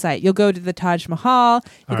their right. website. You'll go to the Taj Mahal.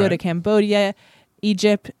 You'll All go to right. Cambodia,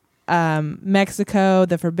 Egypt, Mexico,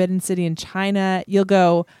 the Forbidden City in China. You'll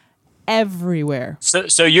go everywhere.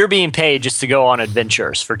 So you're being paid just to go on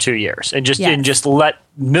adventures for 2 years and Yes. just let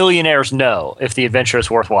millionaires know if the adventure is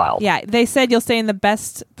worthwhile. Yeah, they said you'll stay in the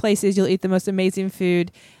best places. You'll eat the most amazing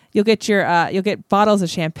food. You'll get you'll get bottles of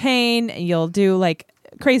champagne. And you'll do like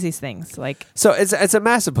crazy things. Like So it's a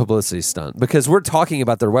massive publicity stunt because we're talking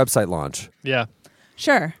about their website launch, Yeah.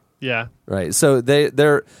 sure, Yeah. right? So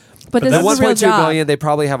they're but this the is a real 1.2 job. million. They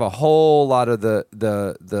probably have a whole lot of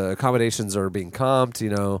the accommodations are being comped. You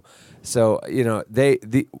know, so you know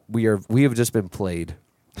we have just been played.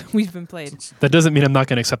 We've been played. That doesn't mean I'm not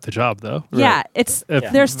going to accept the job, though. Yeah, it's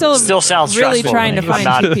If- they're still sounds really stressful trying to to me. find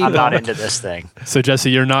I'm two not, people. I'm not into this thing. So, Jesse,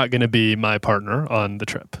 you're not going to be my partner on the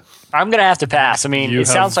trip. I'm going to have to pass. I mean, You it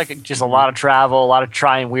sounds have- like just a lot of travel, a lot of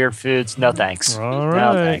trying weird foods. No thanks. All No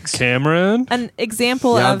right. thanks. Cameron? An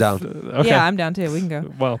example Yeah, I'm of down. Okay. yeah, I'm down too. We can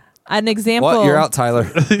go. Well, An example. What? You're out, Tyler.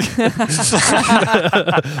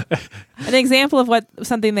 An example of what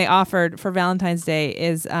something they offered for Valentine's Day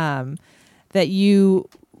is that you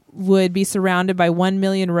would be surrounded by 1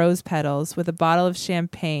 million rose petals with a bottle of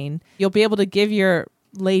champagne. You'll be able to give your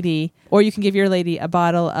lady, or you can give your lady a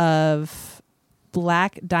bottle of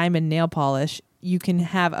black diamond nail polish. You can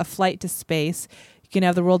have a flight to space. You can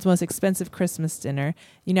have the world's most expensive Christmas dinner.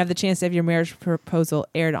 You can have the chance to have your marriage proposal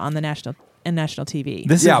aired on the national TV.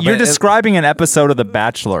 This Yeah, is, you're but it- describing an episode of The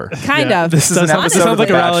Bachelor. Kind yeah, of. This is an This episode sounds of like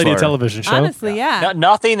The a reality Bachelor. television show. Honestly, yeah. No,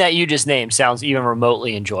 nothing that you just named sounds even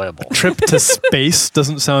remotely enjoyable. Trip to space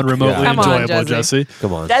doesn't sound remotely Come on, enjoyable, Jesse. Jesse.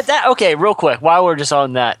 Come on. Okay, real quick, while we're just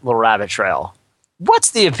on that little rabbit trail,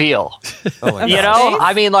 what's the appeal? Oh my You God. know,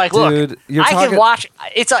 I mean, like, look, Dude, you're I talking- can watch.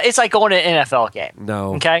 It's like going to an NFL game.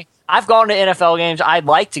 No. Okay, I've gone to NFL games. I'd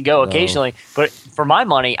like to go occasionally, but for my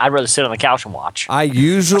money, I'd rather sit on the couch and watch. I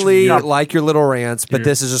usually Yeah. like your little rants, but You're-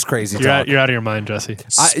 this is just crazy You're talk. out of your mind, Jesse.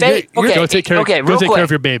 you're- okay, Go take care. okay, go real take quick. care of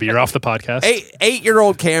your baby. You're off the podcast.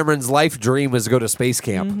 8-year-old Cameron's life dream was to go to space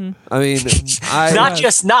camp. I mean,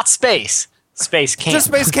 not space camp. just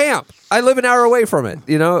space camp. I live an hour away from it,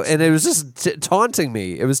 you know, and it was just taunting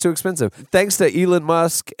me. It was too expensive. Thanks to Elon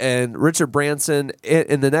Musk and Richard Branson,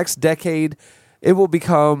 in the next decade, it will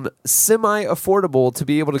become semi-affordable to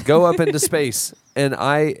be able to go up into space. And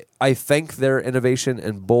I thank their innovation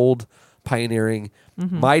and bold pioneering.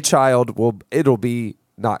 My child it'll be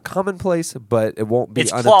not commonplace, but it won't be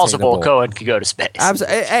It's unattainable. plausible Cohen could go to space.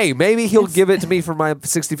 Hey, maybe he'll give it to me for my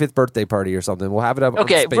 65th birthday party or something. We'll have it up.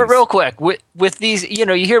 Okay, on but space. real quick, with these, you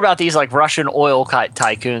hear about these like Russian oil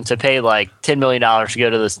tycoons that pay like $10 million to go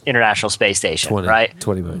to the International Space Station, right?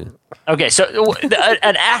 20 million. Okay, so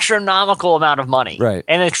an astronomical amount of money, Right.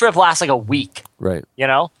 And the trip lasts like a week. Right, You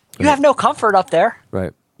have no comfort up there.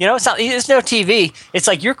 right. It's no TV. It's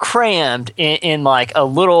like you're crammed in like a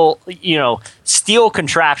little, steel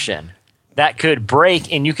contraption that could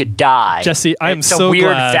break and you could die. Jesse, I am It's so a weird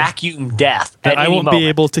glad vacuum death. that at I any won't moment. be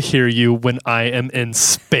able to hear you when I am in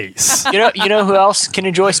space. You know who else can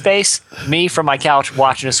enjoy space? Me from my couch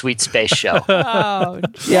watching a sweet space show. Oh,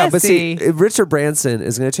 Yeah, but see, Jesse. Richard Branson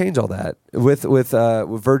is going to change all that with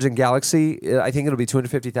Virgin Galaxy. I think it'll be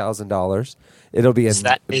 $250,000. It'll be Is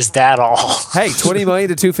that all? hey, 20 million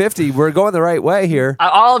to 250. We're going the right way here.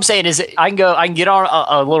 All I'm saying is I can get on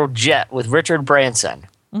a little jet with Richard Branson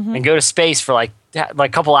and go to space for like a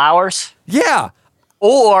couple hours, Yeah.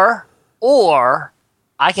 or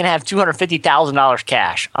I can have $250,000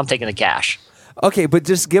 cash. I'm taking the cash. Okay, but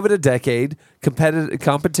just give it a decade.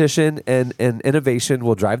 Competition and innovation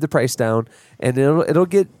will drive the price down, and it'll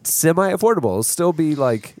get semi-affordable. It'll still be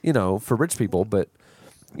like, for rich people, but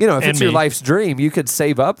if And it's your me. life's dream, you could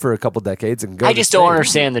save up for a couple decades and go. I to just don't space.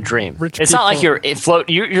 understand the dream. Rich It's not like people-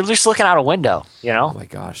 you're just looking out a window, Oh my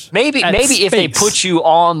gosh. Maybe At if they space. put you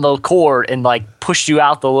on the cord and like pushed you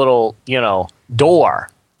out the little, door,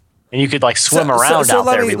 and you could like swim around out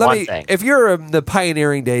there, be one thing. If you're in the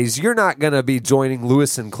pioneering days, you're not going to be joining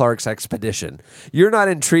Lewis and Clark's expedition. You're not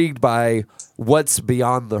intrigued by what's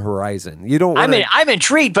beyond the horizon. You don't. Wanna, I'm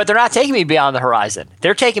intrigued, but they're not taking me beyond the horizon.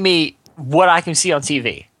 They're taking me what I can see on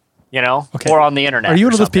TV, or on the internet. Are you or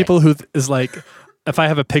one of those something. people who is like, if I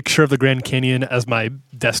have a picture of the Grand Canyon as my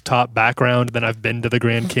desktop background, then I've been to the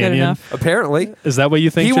Grand Good Canyon? enough. Apparently, Is that what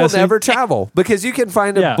you think, he will Jesse? never travel because you can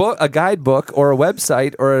find a Yeah. book, a guidebook, or a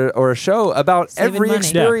website, or a show about Saving every money.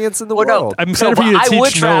 experience in the Well, no, world. I'm no, excited for but you to I teach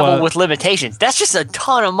would travel Noah- with limitations. That's just a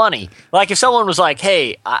ton of money. Like if someone was like,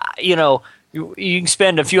 "Hey, you can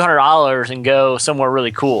spend a few $100s and go somewhere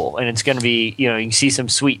really cool, and it's going to be, you can see some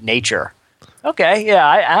sweet nature." Okay, yeah,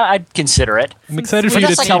 I'd consider it. I'm excited for But you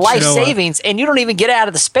to that's teach like a life Noah. savings, and you don't even get out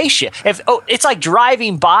of the spaceship. It's like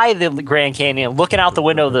driving by the Grand Canyon, looking out the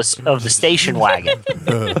window of the station wagon.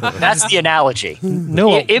 That's the analogy.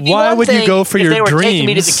 Noah, It'd be why one would you thing go for if your they were dreams? taking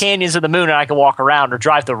me to the canyons of the moon and I could walk around or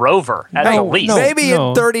drive the rover at the least? no. Maybe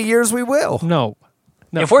in 30 years we will. No.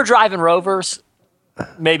 If we're driving rovers,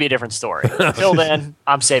 maybe a different story. Until then,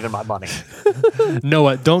 I'm saving my money.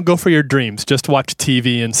 Noah, don't go for your dreams. Just watch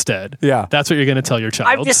TV instead. Yeah. That's what you're going to tell your child.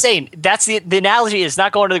 I'm just saying that's the analogy is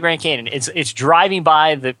not going to the Grand Canyon. It's driving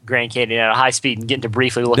by the Grand Canyon at a high speed and getting to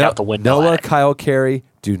briefly look out the window. Noah, at it. Kyle, Carey,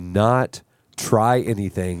 do not try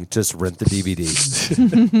anything. Just rent the DVD.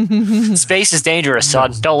 Space is dangerous,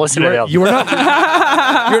 son. Don't listen to them. You were not.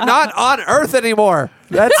 You're not on Earth anymore.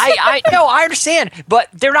 That's I understand, but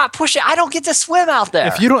they're not pushing. I don't get to swim out there.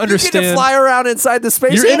 If you don't you get to understand, fly around inside the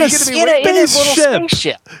spaceship. You're in You a get to be in a little spaceship.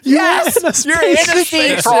 spaceship. Yes, in a you're in a spaceship.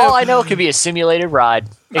 spaceship. For all I know, it could be a simulated ride.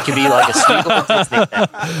 It could be like a sweet little Disney thing.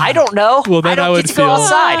 I don't know. Well, then I I don't would get to go feel-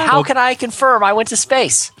 outside. How Well- can I confirm I went to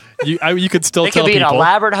space? you could still It tell could be an people.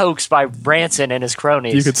 elaborate hoax by Branson and his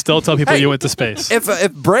cronies. You could still tell people Hey, you went to space.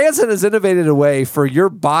 If Branson has innovated a way for your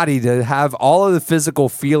body to have all of the physical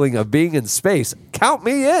feeling of being in space, count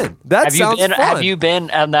me in. That sounds fun. Have you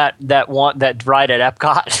been on that ride at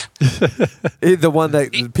Epcot? The one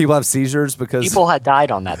that people have seizures because People had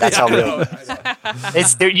died on that. That's how real.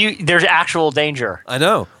 There's actual danger. I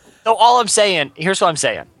know. So all I'm saying, here's what I'm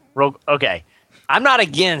saying. Okay, I'm not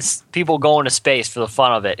against people going to space for the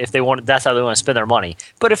fun of it if they want. That's how they want to spend their money.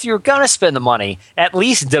 But if you're gonna spend the money, at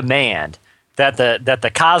least demand that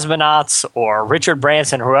the cosmonauts or Richard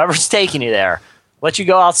Branson, whoever's taking you there, let you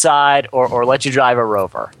go outside or let you drive a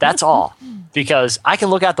rover. That's all. Because I can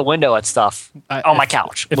look out the window at stuff on my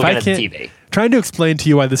couch If looking I at the can't, TV. trying to explain to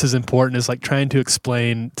you why this is important is like trying to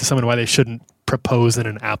explain to someone why they shouldn't propose in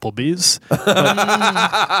an Applebee's.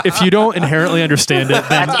 But if you don't inherently understand it,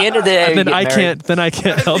 then At the end of the day, then you I get can't. Then I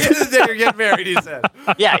can't help. it. You're getting married, he said.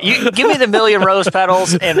 Yeah, you give me the million rose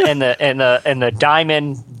petals and the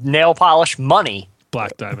diamond nail polish money,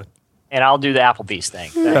 Black Diamond. and I'll do the Applebee's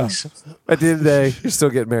thing. Thanks. At the end of the day, you're still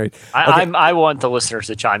getting married. I want the listeners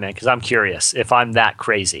to chime in because I'm curious if I'm that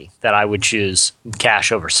crazy that I would choose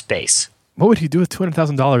cash over space. What would he do with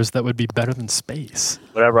 $200,000 that would be better than space?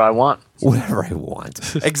 Whatever I want. Whatever I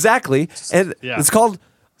want. Exactly. And Yeah. it's called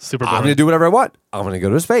Super I'm boring. going to do whatever I want. I'm going to go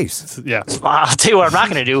to space. Yeah. I'll tell you what I'm not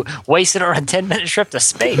going to do. Waste it on a 10-minute trip to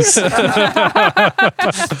space.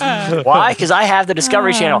 Why? Because I have the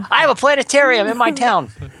Discovery Channel. I have a planetarium in my town.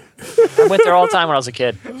 I went there all the time when I was a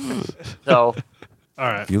kid. So All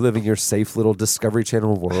right. You live in your safe little Discovery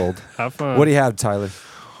Channel world. Have fun. What do you have, Tyler?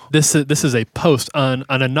 This is a post on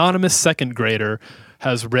an anonymous second grader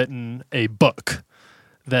has written a book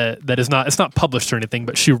that is not, it's not published or anything,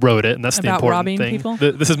 but she wrote it, and that's the About important robbing thing. people?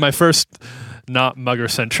 This is my first not mugger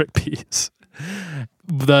centric piece.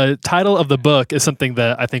 The title of the book is something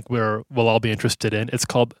that I think we'll all be interested in. It's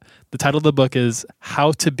called, the title of the book is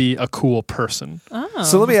How to Be a Cool Person. Oh.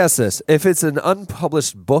 So let me ask this. If it's an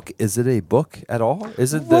unpublished book, is it a book at all?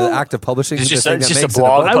 Isn't the act of publishing It's the just thing a- it's that just a makes it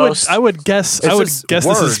blog book? post. I would guess just this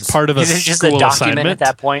words. is part of a is it just a school document assignment. at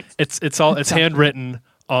that point? It's handwritten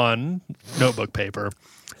on notebook paper.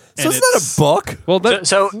 So it's not a book. Well, that,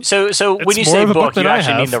 So when It's you more say of a book book, than you I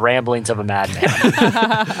actually have. mean the ramblings of a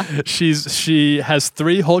madman. she has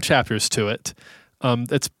 3 whole chapters to it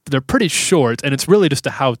They're pretty short, and it's really just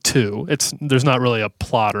a how-to. There's not really a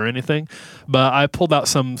plot or anything, but I pulled out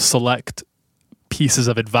some select pieces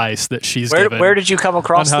of advice that she's given. Where did you come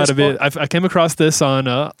across on how this to be? book? I came across this on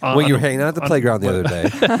when you were hanging out at the playground the other day.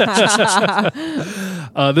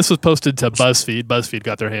 This was posted to BuzzFeed. BuzzFeed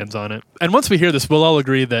got their hands on it. And once we hear this, we'll all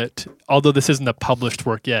agree that although this isn't a published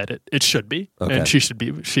work yet, it should be. Okay. And she should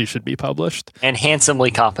be published. And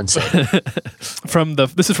handsomely compensated.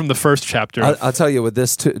 This is from the first chapter. I'll tell you what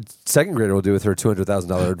this second grader will do with her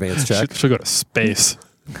 $200,000 advance check. She'll go to space.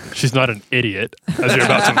 She's not an idiot, as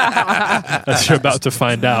you're about to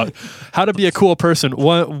find out. How to be a cool person.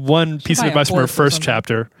 One piece of buy a advice from her horse or first something.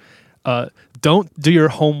 chapter. Don't do your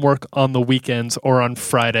homework on the weekends or on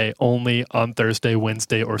Friday, only on Thursday,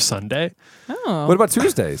 Wednesday, or Sunday. Oh. What about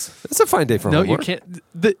Tuesdays? It's a fine day for No, homework. you can't.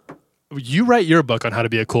 You write your book on how to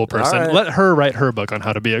be a cool person. All right. Let her write her book on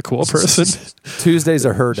how to be a cool person. Tuesdays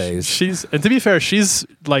are her days. And to be fair, she's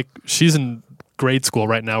in grade school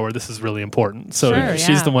right now where this is really important. So Sure, she's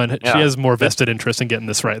yeah. the one. She Yeah. has more vested interest in getting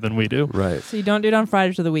this right than we do. Right. So you don't do it on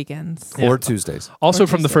Fridays or the weekends. Yeah. Or Tuesdays. Also Or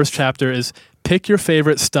from the Tuesdays. first chapter is pick your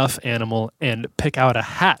favorite stuffed animal and pick out a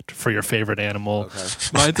hat for your favorite animal.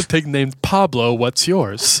 Mine's a pig named Pablo. What's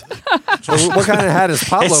yours? What kind of hat is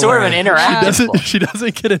Pablo It's sort of an wearing? interactive book. She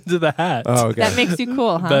doesn't get into the hat. Oh, okay. That makes you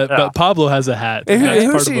cool, huh? But Pablo has a hat. And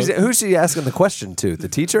That's part of who's she asking the question to? The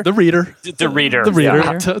teacher? the reader. The reader. The reader.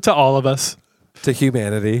 Yeah. To all of us. To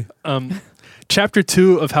humanity. Chapter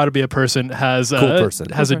 2 of How to Be a Person has Cool person.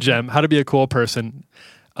 has a gem. How to Be a Cool Person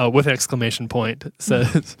with an exclamation point. It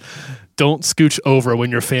says, don't scooch over when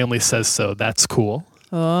your family says so. That's cool.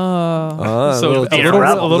 Oh. So a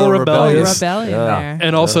little rebellious. Rebellion there.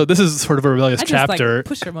 And also, this is sort of a rebellious I just chapter. like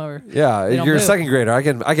push him over. Yeah, They don't you're a move. second grader. I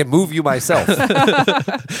can move you myself.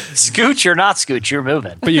 Scooch or not scooch, you're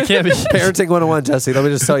moving. But you can't be Parenting 101, Jesse. Let me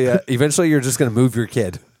just tell you, eventually you're just going to move your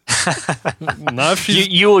kid. not if she's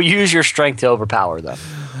You will use your strength to overpower them.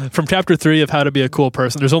 from chapter 3 of How to Be a Cool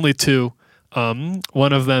Person. There's only 2.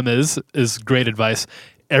 One of them is great advice.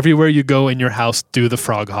 Everywhere you go in your house, do the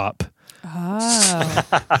frog hop. Oh.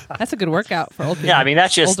 That's a good workout for old people. Yeah, I mean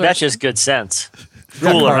that's Older. just good sense.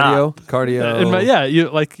 Yeah, Cool or not. cardio. You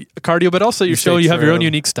like cardio, but also you're stay showing you have your own trim.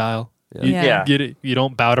 unique style. Yeah. You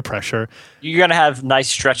don't bow to pressure. You're gonna have nice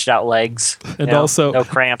stretched out legs. And you know, also- no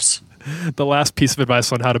cramps. The last piece of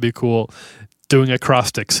advice on how to be cool: doing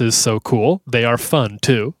acrostics is so cool. They are fun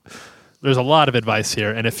too. There's a lot of advice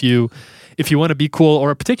here, and if you want to be cool,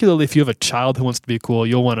 or particularly if you have a child who wants to be cool,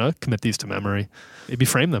 you'll want to commit these to memory. Maybe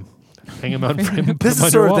frame them, hang them out in frame. This is the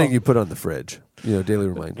sort of thing you put on the fridge. Daily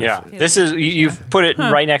reminders. Yeah, this is you've put it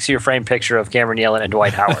right next to your framed picture of Cameron Yellen and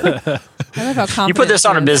Dwight Howard. I love how confident You put this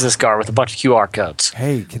on a he is. business card with a bunch of QR codes.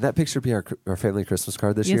 Hey, can that picture be our family Christmas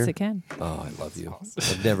card this year? Yes, it can. Oh, I love you.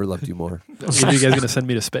 I've never loved you more. Are you guys going to send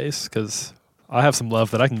me to space? Because I have some love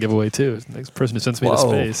that I can give away too. The next person who sends me to Whoa.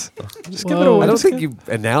 space, just give it away. I don't Just think you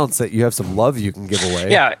announced that you have some love you can give away.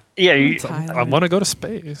 Yeah. I want to go to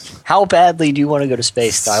space How badly do you want to go to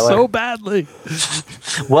space, Tyler? so badly.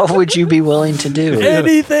 What would you be willing to do?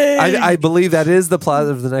 Anything. I believe that is the plot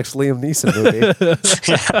of the next Liam Neeson movie.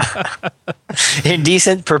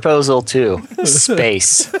 Indecent Proposal 2.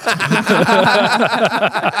 Space.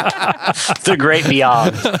 The Great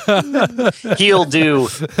Beyond. He'll do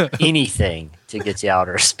anything to get to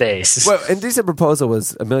outer space. Well, Indecent Proposal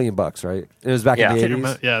was $1 million, right? It was back Yeah. in the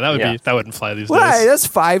 80s. Yeah, that would Yeah. be that wouldn't fly these Well, hey, days. that's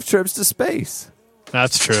 5 trips to space.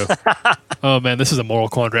 That's true. Oh man, this is a moral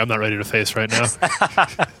quandary I'm not ready to face right now.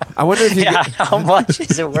 I wonder if you Yeah, how much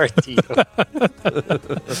is it worth to you?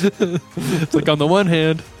 It's like on the one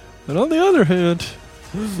hand, and on the other hand,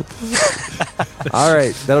 All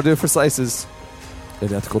right, that'll do it for Slices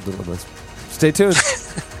and Ethical Dilemmas. Stay tuned.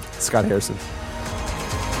 Scott Harrison.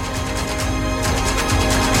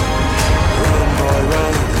 Run, boy,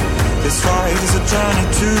 run. This fight is a journey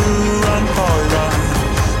to run, boy, run.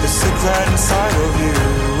 The secret inside of you,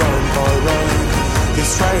 run, boy, run.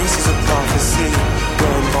 This race is a prophecy,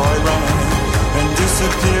 run, boy, run. And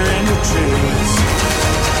disappear in the trees.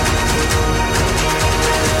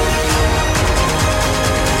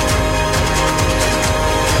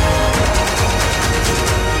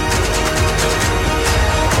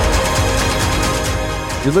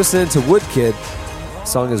 You're listening to Woodkid.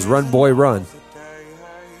 Song is Run Boy Run.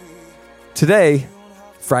 Today,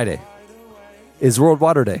 Friday, is World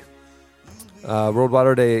Water Day. World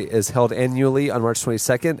Water Day is held annually on March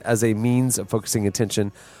 22nd as a means of focusing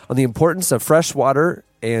attention on the importance of fresh water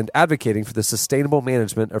and advocating for the sustainable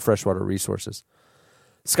management of freshwater resources.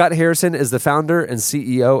 Scott Harrison is the founder and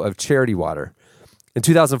CEO of Charity Water. In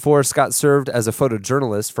 2004, Scott served as a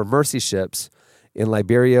photojournalist for Mercy Ships in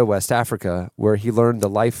Liberia, West Africa, where he learned the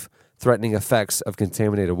life-threatening effects of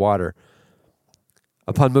contaminated water.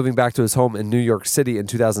 Upon moving back to his home in New York City in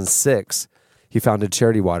 2006, he founded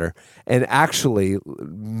Charity Water. And actually,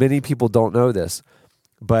 many people don't know this,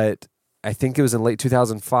 but I think it was in late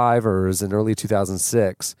 2005 or it was in early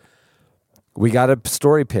 2006, we got a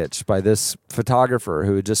story pitch by this photographer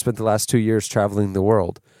who had just spent the last 2 years traveling the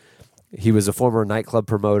world. He was a former nightclub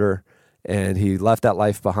promoter, and he left that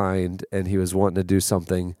life behind, and he was wanting to do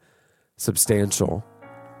something substantial.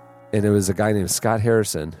 And it was a guy named Scott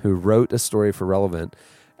Harrison who wrote a story for Relevant.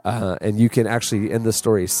 And you can actually, in the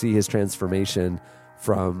story, see his transformation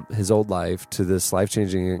from his old life to this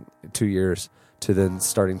life-changing 2 years to then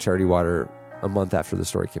starting Charity Water a month after the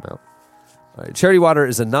story came out. Charity Water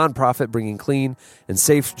is a nonprofit bringing clean and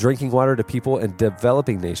safe drinking water to people in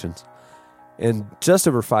developing nations. In just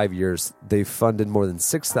over 5 years, they've funded more than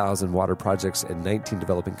 6,000 water projects in 19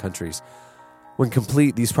 developing countries. When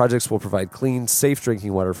complete, these projects will provide clean, safe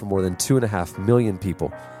drinking water for more than 2.5 million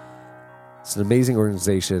people. It's an amazing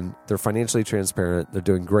organization. They're financially transparent. They're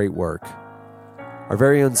doing great work. Our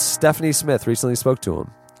very own Stephanie Smith recently spoke to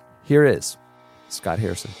him. Here is Scott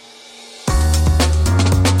Harrison.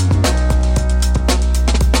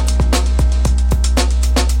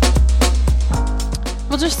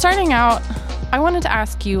 Well, just starting out, I wanted to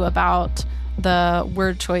ask you about the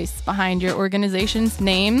word choice behind your organization's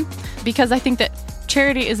name, because I think that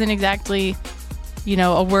charity isn't exactly,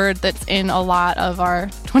 a word that's in a lot of our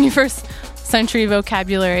 21st century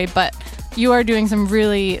vocabulary, but you are doing some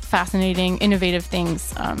really fascinating, innovative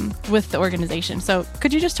things with the organization. So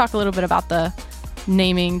could you just talk a little bit about the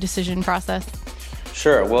naming decision process?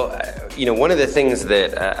 Sure. Well, one of the things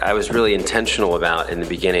that I was really intentional about in the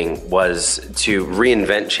beginning was to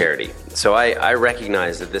reinvent charity. So I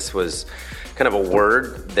recognized that this was kind of a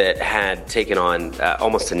word that had taken on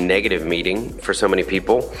almost a negative meaning for so many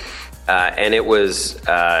people. And it was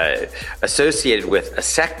associated with a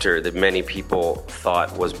sector that many people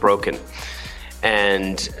thought was broken.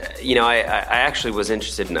 And, I actually was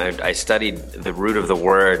interested, and I studied the root of the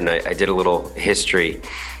word, and I did a little history.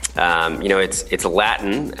 It's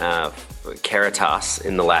Latin, caritas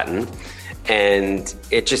in the Latin, and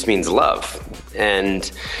it just means love.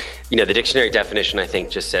 And, the dictionary definition, I think,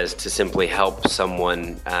 just says to simply help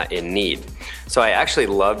someone in need. So I actually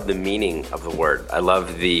loved the meaning of the word. I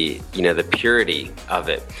loved the purity of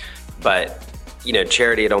it. But,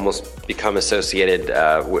 charity had almost become associated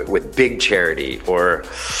with big charity or,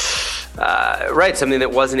 something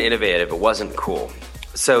that wasn't innovative, it wasn't cool.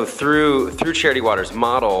 So through Charity Water's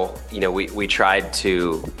model, we tried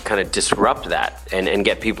to kind of disrupt that and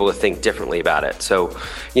get people to think differently about it. So,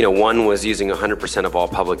 one was using 100% of all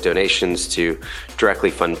public donations to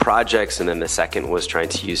directly fund projects, and then the second was trying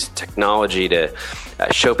to use technology to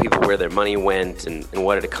show people where their money went and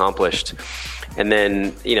what it accomplished. And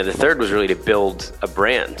then, the third was really to build a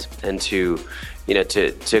brand and to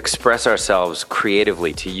express ourselves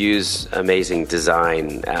creatively, to use amazing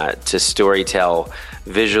design, to storytell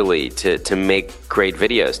visually, to make great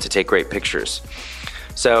videos, to take great pictures.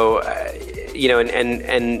 So,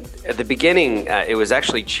 and at the beginning, it was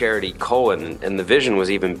actually Charity : and the vision was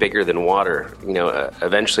even bigger than water.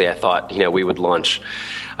 Eventually I thought, we would launch,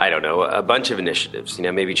 a bunch of initiatives,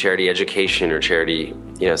 maybe charity education or charity,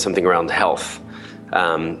 something around health.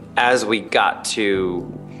 As we got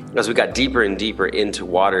deeper and deeper into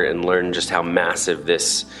water and learned just how massive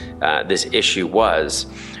this issue was,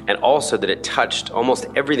 and also that it touched almost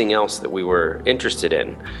everything else that we were interested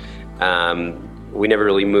in, we never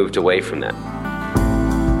really moved away from that.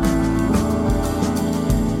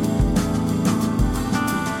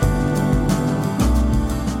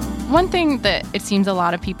 One thing that it seems a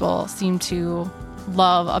lot of people seem to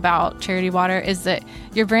love about Charity Water is that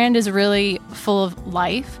your brand is really full of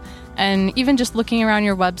life. And even just looking around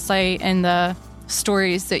your website and the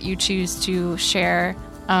stories that you choose to share,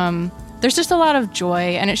 there's just a lot of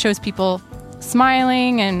joy, and it shows people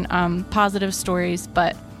smiling and positive stories.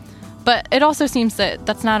 But it also seems that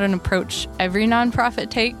that's not an approach every nonprofit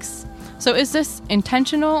takes. So is this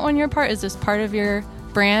intentional on your part? Is this part of your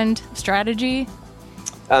brand strategy?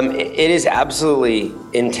 It is absolutely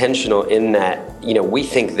intentional in that, we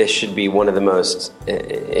think this should be one of the most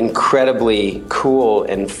incredibly cool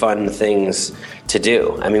and fun things to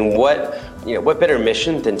do. I mean, what better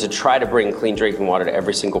mission than to try to bring clean drinking water to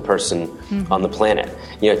every single person on the planet?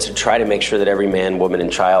 To try to make sure that every man, woman, and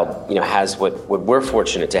child, has what we're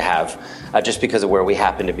fortunate to have, just because of where we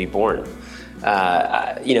happen to be born.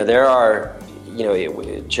 There are,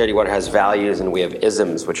 Charity Water has values, and we have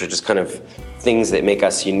isms, which are just kind of things that make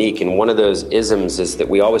us unique. And one of those isms is that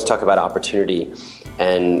we always talk about opportunity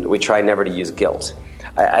and we try never to use guilt.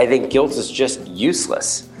 I think guilt is just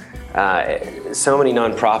useless. So many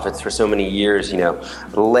nonprofits for so many years,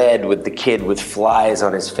 led with the kid with flies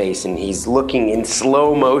on his face, and he's looking in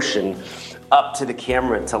slow motion up to the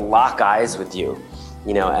camera to lock eyes with you,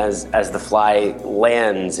 as the fly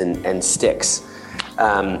lands and sticks.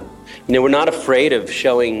 We're not afraid of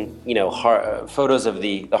showing, photos of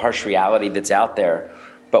the harsh reality that's out there,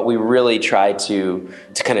 but we really try to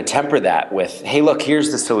kind of temper that with, hey, look,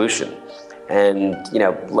 here's the solution, and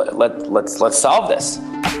let's solve this.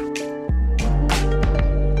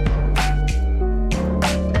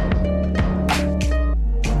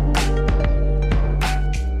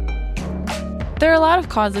 There are a lot of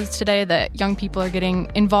causes today that young people are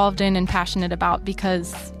getting involved in and passionate about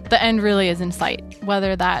because the end really is in sight,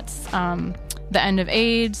 whether that's the end of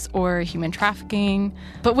AIDS or human trafficking.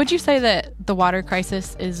 But would you say that the water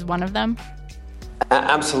crisis is one of them?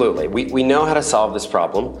 Absolutely. We know how to solve this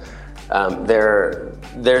problem.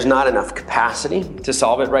 There's not enough capacity to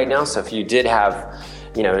solve it right now. So if you did have,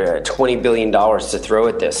 $20 billion to throw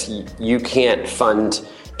at this, you can't fund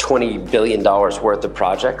 $20 billion worth of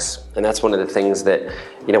projects. And that's one of the things that,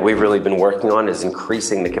 we've really been working on is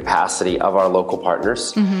increasing the capacity of our local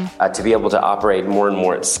partners to be able to operate more and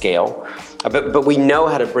more at scale. But we know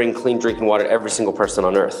how to bring clean drinking water to every single person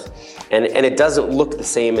on earth. And it doesn't look the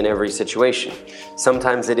same in every situation.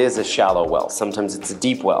 Sometimes it is a shallow well. Sometimes it's a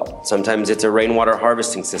deep well. Sometimes it's a rainwater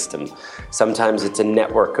harvesting system. Sometimes it's a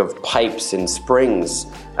network of pipes and springs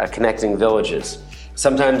connecting villages.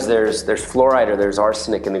 Sometimes there's fluoride or there's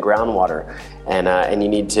arsenic in the groundwater, and you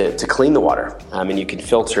need to clean the water. And you can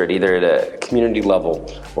filter it either at a community level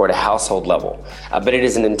or at a household level. But it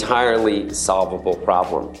is an entirely solvable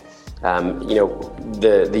problem.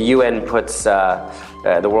 The UN puts, the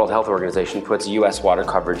World Health Organization puts U.S. water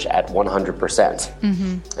coverage at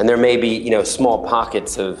 100%. And there may be, small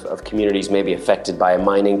pockets of communities may be affected by a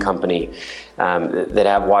mining company that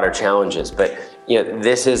have water challenges. But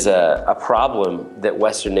this is a problem that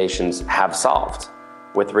Western nations have solved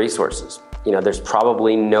with resources. There's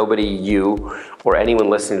probably nobody you or anyone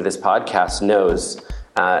listening to this podcast knows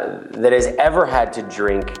that has ever had to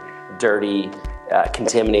drink dirty,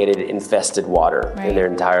 contaminated, infested water in their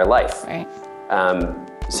entire life. Right.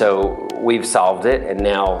 So we've solved it, and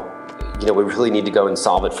now we really need to go and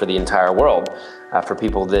solve it for the entire world, for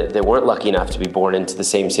people that weren't lucky enough to be born into the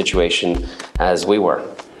same situation as we were.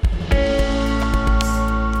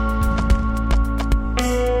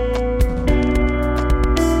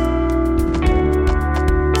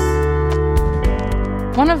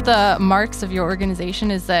 One of the marks of your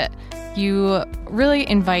organization is that you really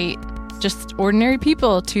invite just ordinary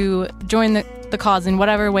people to join the cause in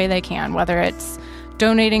whatever way they can, whether it's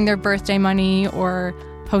donating their birthday money or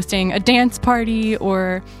hosting a dance party,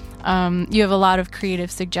 or you have a lot of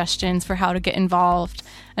creative suggestions for how to get involved.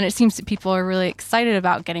 And it seems that people are really excited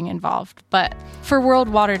about getting involved. But for World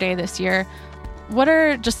Water Day this year, what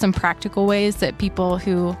are just some practical ways that people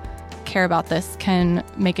who care about this can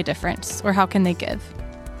make a difference, or how can they give?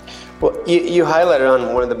 Well, you highlighted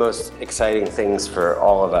on one of the most exciting things for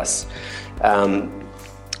all of us. The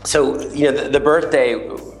birthday,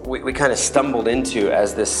 we kind of stumbled into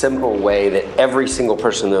as this simple way that every single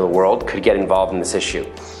person in the world could get involved in this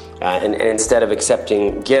issue. And instead of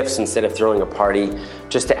accepting gifts, instead of throwing a party,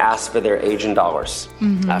 just to ask for their age and dollars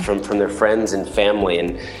from their friends and family.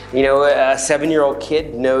 And, a 7-year-old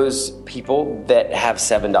kid knows people that have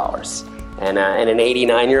 $7. And an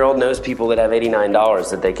 89-year-old knows people that have $89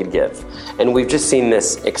 that they could give. And we've just seen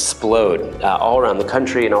this explode all around the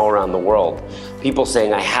country and all around the world. People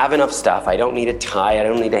saying, I have enough stuff. I don't need a tie. I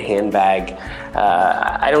don't need a handbag.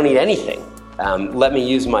 I don't need anything. Let me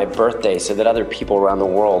use my birthday so that other people around the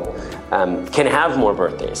world can have more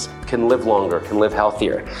birthdays, can live longer, can live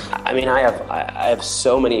healthier. I mean, I have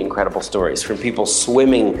so many incredible stories from people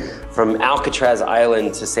swimming from Alcatraz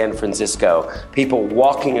Island to San Francisco, people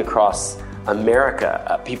walking across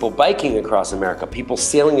America, people biking across America, people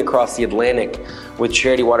sailing across the Atlantic with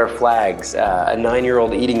charity water flags, a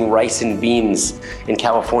 9-year-old eating rice and beans in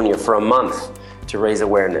California for a month to raise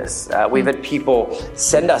awareness. We've had people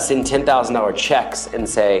send us in $10,000 checks and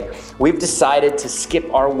say, we've decided to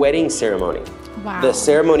skip our wedding ceremony. Wow. The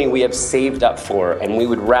ceremony we have saved up for, and we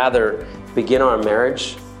would rather begin our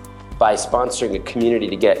marriage by sponsoring a community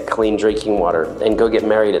to get clean drinking water and go get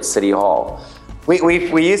married at City Hall.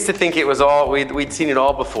 We used to think it was all, we'd seen it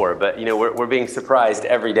all before, but we're being surprised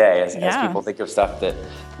every day as people think of stuff that,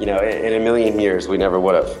 in a million years we never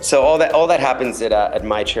would have. So all that happens at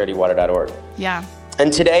mycharitywater.org. Yeah.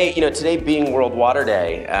 And today, today being World Water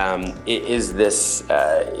Day, is this.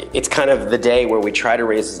 It's kind of the day where we try to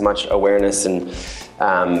raise as much awareness. And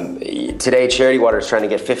today, Charity Water is trying to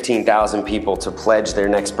get 15,000 people to pledge their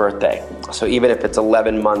next birthday. So even if it's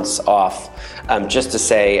 11 months off, just to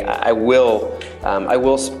say, I will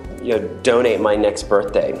donate my next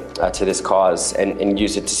birthday to this cause and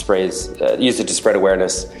use it to spread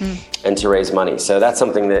awareness and to raise money. So that's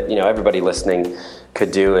something that everybody listening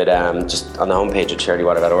could do it just on the homepage at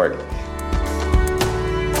charitywater.org.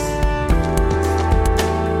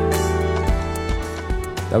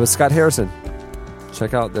 That was Scott Harrison.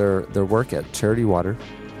 Check out their work at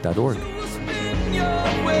charitywater.org.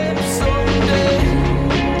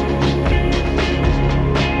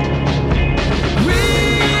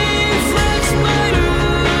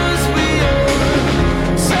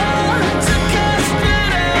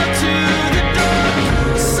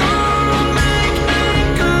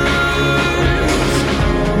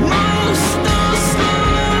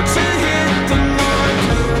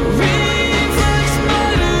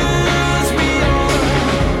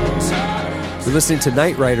 You're listening to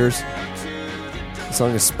Night Riders. The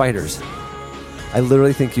song is Spiders. I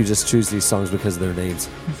literally think you just choose these songs because of their names.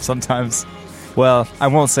 Sometimes. Well, I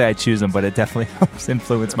won't say I choose them, but it definitely helps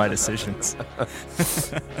influence my decisions.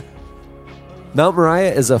 Mount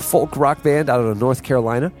Moriah is a folk rock band out of North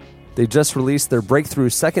Carolina. They just released their breakthrough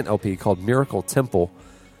second LP called Miracle Temple.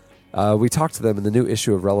 We talked to them in the new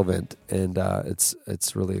issue of Relevant, and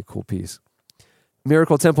it's really a cool piece.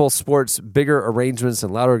 Miracle Temple sports bigger arrangements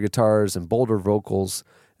and louder guitars and bolder vocals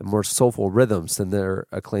and more soulful rhythms than their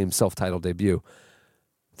acclaimed self-titled debut.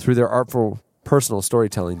 Through their artful personal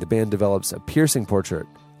storytelling, the band develops a piercing portrait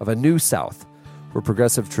of a new South where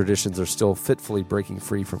progressive traditions are still fitfully breaking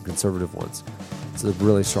free from conservative ones. It's a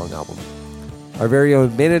really strong album. Our very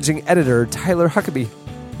own managing editor, Tyler Huckabee,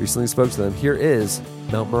 recently spoke to them. Here is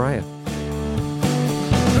Mount Moriah.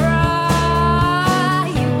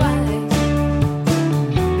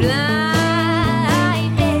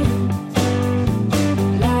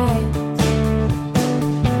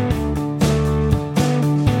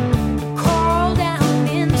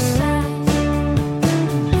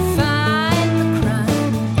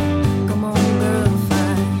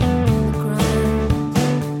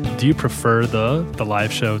 Do you prefer the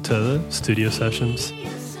live show to the studio sessions?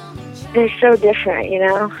 They're so different,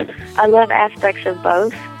 I love aspects of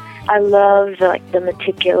both. I love the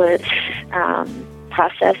meticulous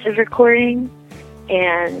process of recording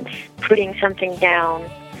and putting something down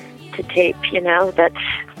to tape, that's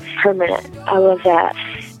permanent. I love that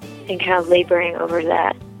and kind of laboring over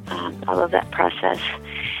that. I love that process.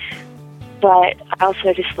 But I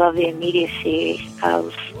also just love the immediacy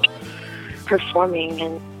of performing,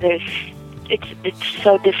 and it's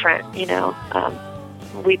so different,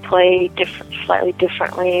 we play slightly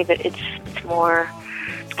differently, but it's more,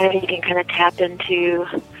 I think you can kind of tap into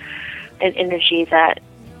an energy that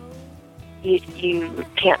you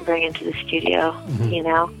can't bring into the studio,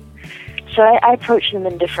 So I approach them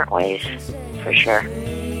in different ways, for sure.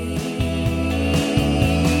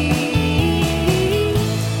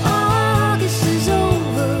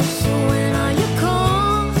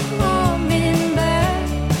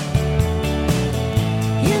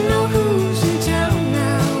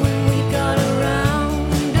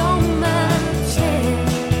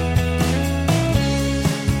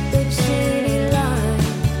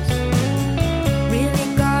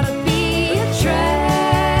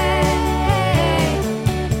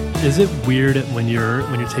 Is it weird when you're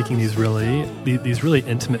taking these really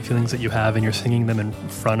intimate feelings that you have and you're singing them in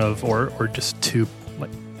front of or just to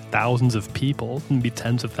thousands of people, maybe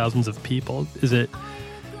tens of thousands of people? Is it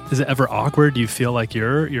ever awkward? Do you feel like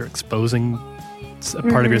you're exposing a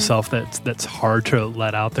part of yourself that's hard to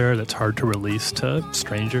let out there, that's hard to release to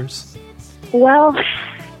strangers? Well,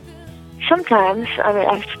 sometimes.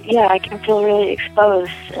 I can feel really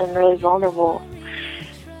exposed and really vulnerable.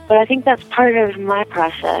 But I think that's part of my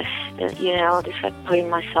process, just putting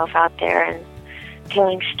myself out there and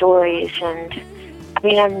telling stories. And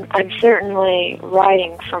I'm certainly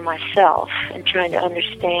writing for myself and trying to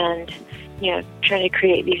understand, trying to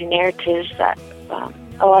create these narratives that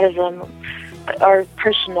a lot of them are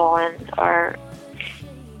personal and are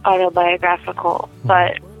autobiographical.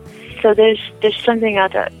 But so there's something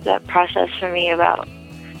about that process for me about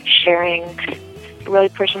sharing really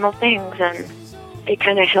personal things, and it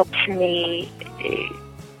kind of helps me,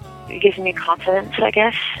 it gives me confidence, I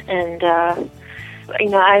guess. And,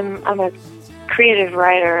 I'm a creative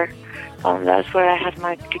writer. That's what I have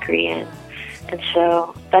my degree in. And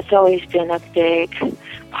so that's always been a big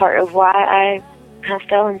part of why I kind of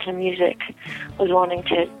fell into music was wanting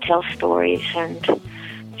to tell stories and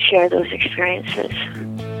share those experiences.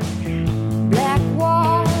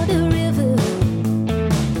 Blackwater River,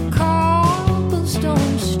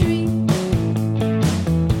 cobblestone street,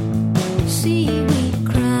 seaweed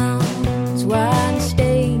crowns, wine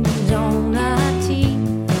stains on our teeth.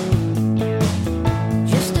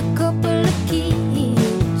 Just a couple of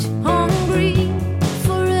kids, hungry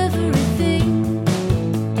for everything.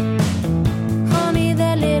 Honey,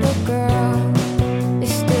 that little girl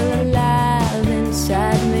is still alive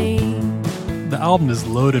inside me. The album is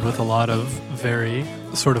loaded with a lot of very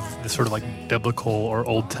sort of like biblical or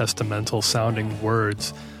Old Testamental sounding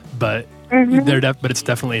words, but but it's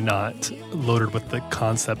definitely not loaded with the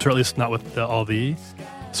concepts, or at least not with all the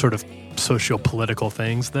sort of socio-political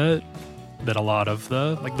things that a lot of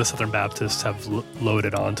the Southern Baptists have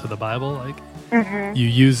loaded onto the Bible. Like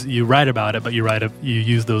you write about it, but you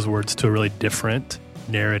use those words to a really different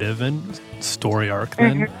narrative and story arc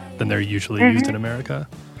than they're usually used in America.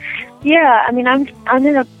 Yeah, I mean, I'm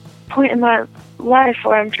in a point in my life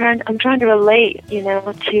where I'm trying to relate,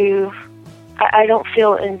 to. I don't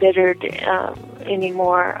feel embittered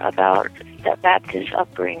anymore about that Baptist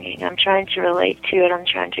upbringing. I'm trying to relate to it. I'm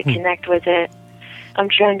trying to connect with it. I'm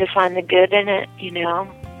trying to find the good in it,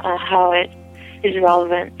 how it is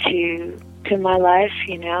relevant to my life,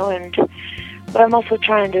 but I'm also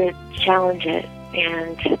trying to challenge it.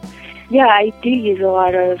 And yeah, I do use a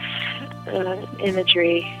lot of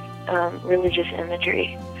imagery, religious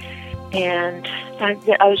imagery. And I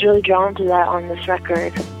was really drawn to that on this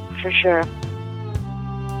record, for sure.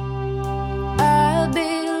 I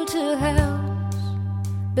built a house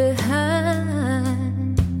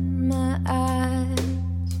behind my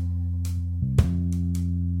eyes.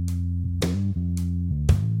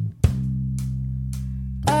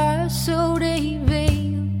 I sewed a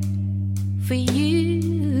veil for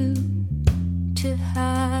you to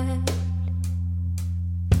hide.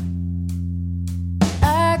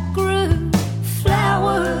 I grew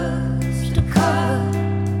flowers to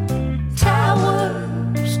cover,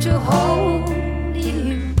 towers to hold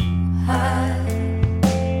you high.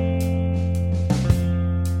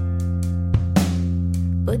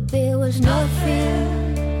 But there was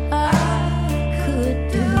nothing I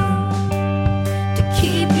could do to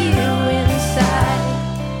keep you inside.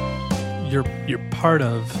 You're part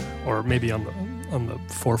of, or maybe on the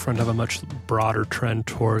forefront of, a much broader trend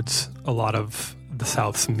towards a lot of the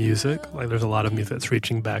South's music. Like, there's a lot of music that's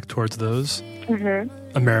reaching back towards those.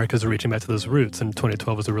 America's reaching back to those roots, and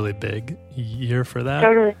 2012 was a really big year for that.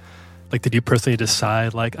 Totally. Like, did you personally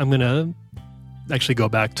decide, like, I'm gonna actually go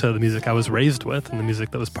back to the music I was raised with and the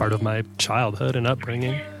music that was part of my childhood and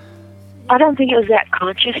upbringing? I don't think it was that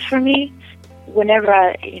conscious for me. Whenever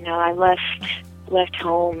I left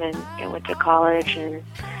home and went to college and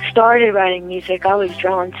started writing music, I was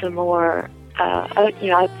drawn to more.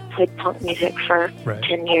 I played punk music for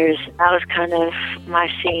 10 years. That was kind of my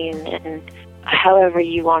scene, and however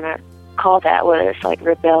you want to call that, whether it's like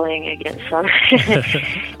rebelling against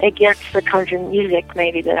against the country music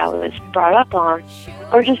maybe that I was brought up on,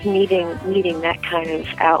 or just needing that kind of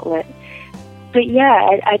outlet. But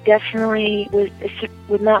yeah, I definitely was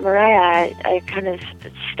with Mount Moriah. I kind of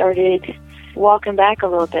started walking back a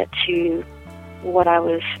little bit to what I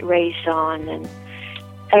was raised on, and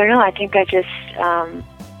I don't know, I think I just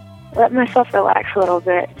let myself relax a little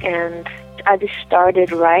bit, and I just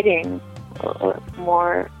started writing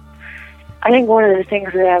more. I think one of the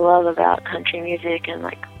things that I love about country music and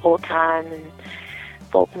like old time and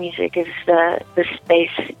folk music is the space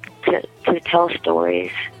to tell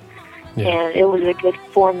stories. Yeah. And it was a good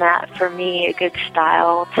format for me, a good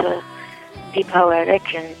style to be poetic,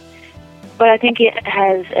 but I think it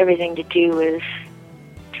has everything to do with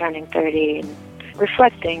turning 30 and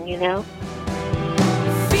reflecting, Feelings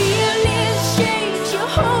change your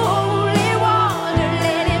holy water.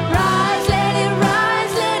 Let it rise, let it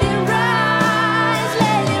rise, let it rise,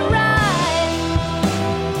 let it rise.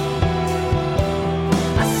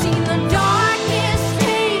 I see the darkness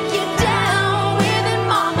take you down with it,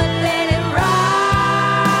 mama. Let it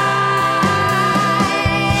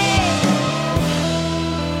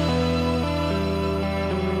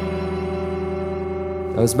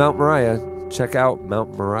That was Mount Moriah. Check out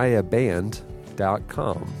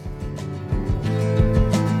mountmoriahband.com.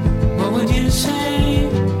 What would you say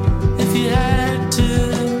if you had to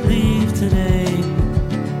leave today?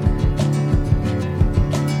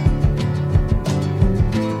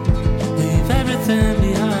 Leave everything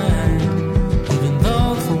behind, even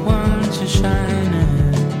though for once you're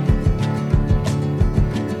shining.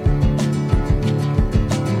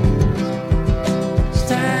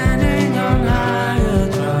 Standing on high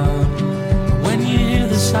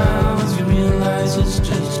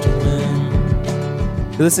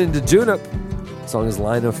You're listening to Junip. The song is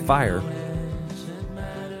Line of Fire.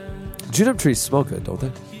 Junip trees smell good, don't they?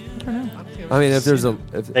 I don't know. I mean, if there's a...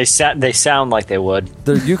 They sound like they would.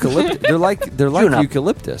 They're eucalyptus. they're like Junip.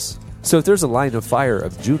 eucalyptus. So if there's a line of fire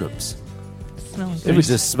of junips, it would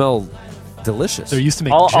just smell delicious. They're used to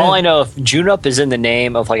make all I know, if Junip is in the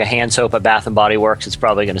name of like a hand soap at Bath and Body Works, it's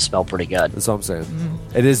probably going to smell pretty good. That's all I'm saying.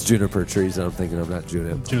 It is juniper trees that I'm thinking of, not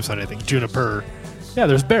junip. Junip's not anything. Juniper. Yeah,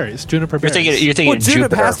 there's berries. Juniper berries. You're thinking Well, junip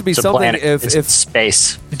Jupiter. has to be It's a something planet. if- It's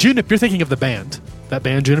space. Junip, you're thinking of the band. That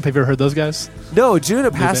band, Junip. Have you ever heard those guys? No,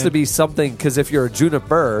 junip has band. to be something, because if you're a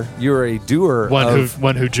juniper, you're a doer One of...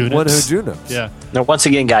 who junips. One who junips. Yeah. No, once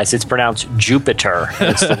again, guys, it's pronounced Jupiter.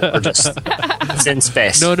 It's the largest. It's in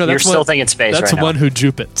space. No, You're that's still one- thinking space That's right one now. who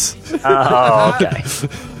jupits. Oh, okay.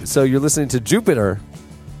 So you're listening to Jupiter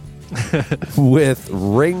with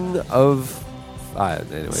Ring of...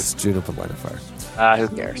 anyway, it's Juniper Line of Fire. Who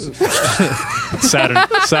cares?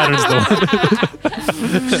 Saturn's the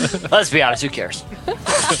one. Let's be honest. Who cares?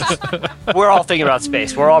 We're all thinking about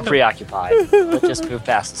space. We're all preoccupied. Let's just move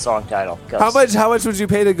past the song title. 'cause How much would you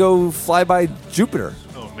pay to go fly by Jupiter?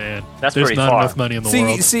 Oh man, That's there's pretty not far. enough money in the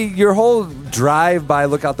world. See, your whole drive by,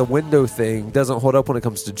 look out the window thing doesn't hold up when it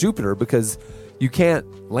comes to Jupiter, because you can't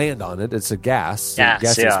land on it. It's a gaseous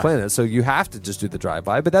yeah. planet, so you have to just do the drive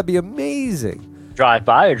by. But that'd be amazing. drive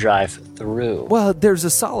by or drive through? Well, there's a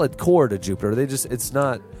solid core to Jupiter. It's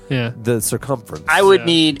not Yeah. the circumference. I would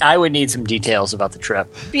need some details about the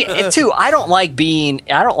trip. And two, I don't like being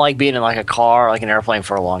in like a car, like an airplane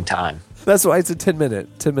for a long time. That's why it's a 10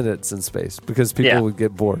 minutes in space, because people Yeah. would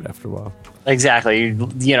get bored after a while. Exactly.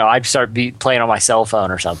 I'd start playing on my cell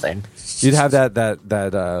phone or something. You'd have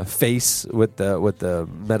that face with the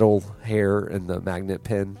metal hair and the magnet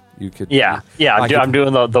pin. You could I'm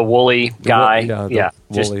doing the woolly guy.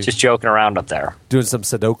 woolly. Just joking around up there. Doing some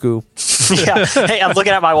Sudoku. Yeah. Hey, I'm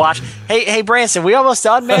looking at my watch. Hey, Branson, we almost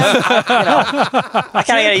done, man? I kind of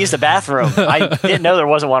got to use the bathroom. I didn't know there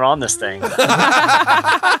wasn't one on this thing. You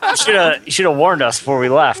should have warned us before we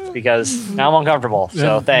left, because now I'm uncomfortable.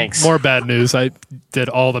 So thanks. More bad news. I did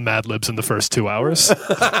all the Mad Libs in the first 2 hours.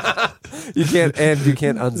 You can't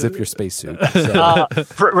unzip your spacesuit. So.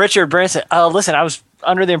 Richard Branson, listen, I was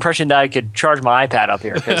under the impression that I could charge my iPad up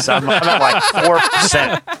here, because I'm at like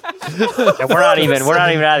 4%, and we're not even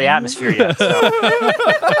out of the atmosphere yet.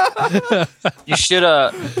 So. You should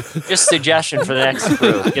just suggestion for the next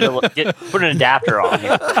crew: put an adapter on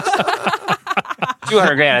here.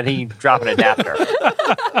 $200,000. I think you drop an adapter.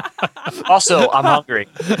 Also, I'm hungry.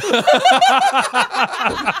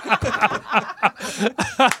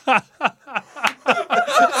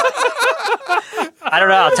 I don't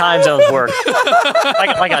know how time zones work.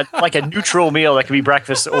 Like a neutral meal that could be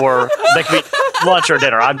breakfast or that could be lunch or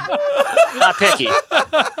dinner. I'm not picky.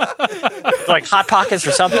 Like Hot Pockets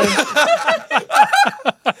or something.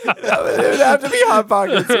 It would have to be Hot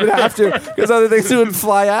Pockets. It would have to, because other things would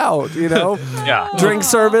fly out. Yeah. Drink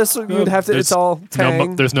service, you'd have to. It's all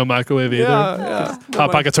Tang. There's no microwave either. Yeah.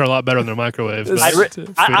 Hot Pockets are a lot better than their microwave.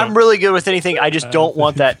 I'm really good with anything. I just don't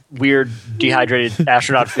want that weird dehydrated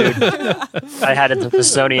astronaut food I had at the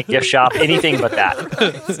Smithsonian gift shop. Anything but that.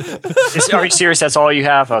 Are you serious? That's all you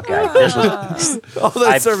have? Okay. This was, All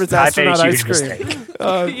they serve is astronaut I made a ice huge cream. mistake.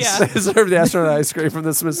 They serve the astronaut ice cream from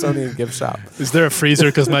the Smithsonian gift shop. Is there a freezer?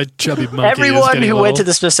 Because my chubby monkey is Everyone getting who little. went to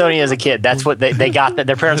the Smithsonian as a kid, that's what they got. That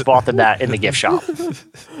their parents bought them that in the gift shop.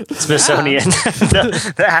 Smithsonian,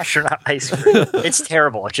 the astronaut ice cream. It's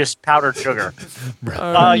terrible. It's just powdered sugar.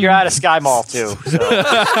 You're at a Sky Mall too.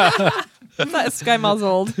 So. Sky Mall's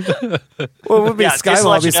old. Well, it would be Sky just to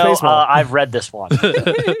Mall, let it'd be you know, Space Mall. I've read this one. Okay,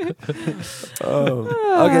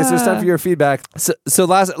 so it's time for your feedback. So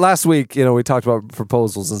last week, we talked about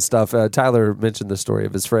proposals and stuff. Tyler mentioned the story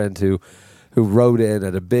of his friend who rode in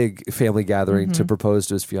at a big family gathering to propose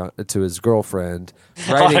to his girlfriend.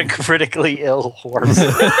 On a critically ill horse. A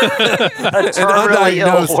terminally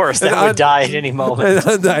ill horse that would die at any moment.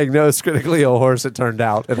 An undiagnosed, critically ill horse, it turned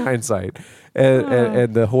out, in hindsight.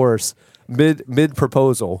 And the horse, mid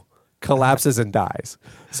proposal, collapses and dies.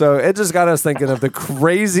 So it just got us thinking of the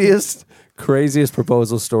craziest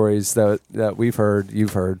proposal stories that we've heard,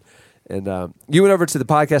 you've heard. And you went over to the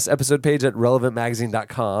podcast episode page at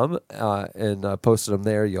relevantmagazine.com and posted them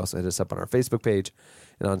there. You also hit us up on our Facebook page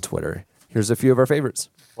and on Twitter. Here's a few of our favorites.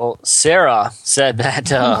 Well, Sarah said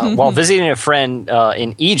that while visiting a friend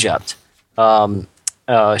in Egypt,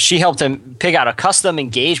 she helped him pick out a custom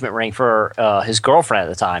engagement ring for his girlfriend at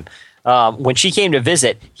the time. When she came to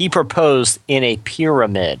visit, he proposed in a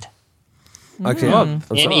pyramid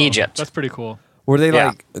in Egypt. That's pretty cool. Were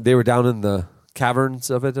they they were down in the caverns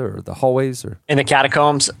of it or the hallways or in the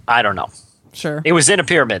catacombs? I don't know. Sure. It was in a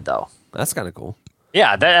pyramid, though. That's kind of cool.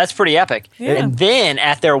 Yeah, that's pretty epic. Yeah. And then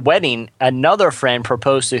at their wedding, another friend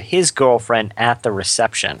proposed to his girlfriend at the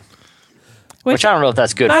reception. Which I don't know if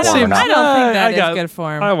that's good I form or don't not. think that is good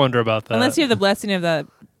form. I wonder about that. Unless you have the blessing of the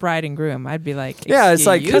bride and groom, I'd be like, Yeah, it's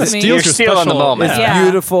like "Excuse me." You're stealing the moment. It's Yeah.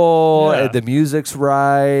 beautiful. Yeah. And the music's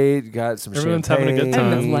right. Got some Everyone's champagne. having a good I think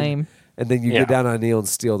time. that's lame. And then you Yeah. get down on a knee and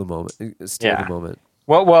steal the moment. Yeah. The moment.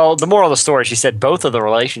 Well, the moral of the story, she said both of the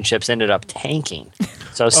relationships ended up tanking.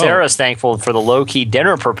 So Sarah's thankful for the low-key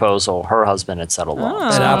dinner proposal her husband had settled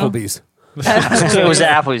on. At Applebee's. It was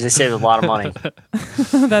at Applebee's. They saved a lot of money.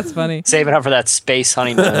 That's funny. Saving up for that space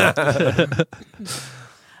honeymoon.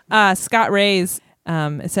 Scott Rays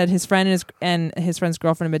said his friend and his friend's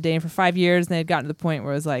girlfriend had been dating for 5 years, and they had gotten to the point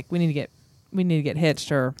where it was like, we need to get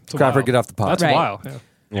hitched or Crawford, get off the pot. That's Right. a while. Yeah.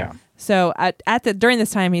 Yeah. So during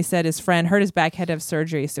this time, he said his friend hurt his back, had to have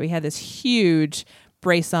surgery. So he had this huge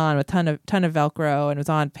brace on with ton of Velcro and was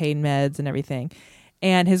on pain meds and everything.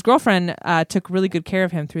 And his girlfriend took really good care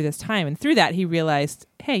of him through this time. And through that, he realized,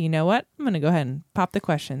 hey, you know what? I'm going to go ahead and pop the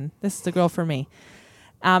question. This is the girl for me.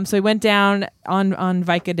 So he went down on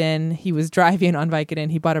Vicodin. He was driving on Vicodin.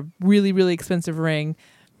 He bought a really, really expensive ring.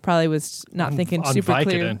 Probably was not thinking on super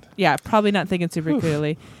clear. Vicodin. Yeah, probably not thinking super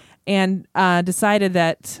clearly. And decided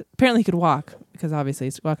that apparently he could walk, because obviously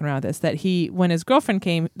he's walking around with this, that when his girlfriend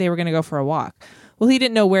came, they were going to go for a walk. Well, he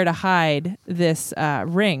didn't know where to hide this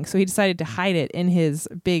ring, so he decided to hide it in his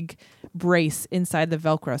big brace inside the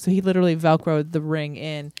Velcro. So he literally Velcroed the ring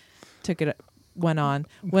in, took it, went on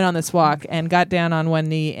this walk, and got down on one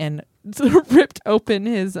knee and ripped open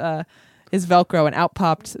his Velcro, and out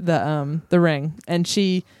popped the ring. And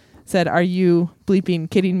she said, "Are you bleeping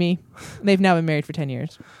kidding me?" They've now been married for 10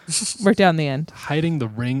 years. Worked out in the end. Hiding the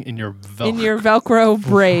ring in your Velcro. In your Velcro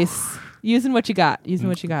brace. Using what you got.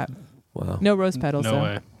 Wow. No rose petals. No so.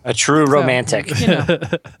 way. A true romantic. You know,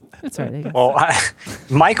 that's right. I guess. Well,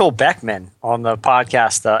 Michael Beckman on the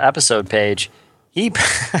podcast episode page, he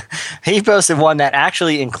posted one that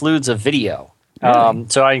actually includes a video. Really?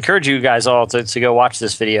 So I encourage you guys all to go watch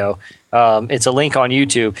this video. It's a link on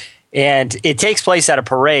YouTube. And it takes place at a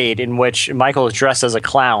parade in which Michael is dressed as a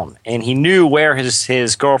clown. And he knew where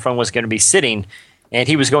his girlfriend was going to be sitting. And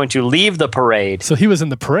he was going to leave the parade. So he was in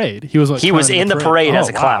the parade. He was in the parade as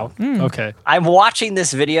a clown. Okay. I'm watching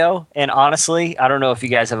this video, and honestly, I don't know if you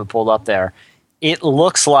guys have it pulled up there. It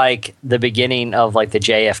looks like the beginning of like the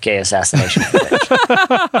JFK assassination footage.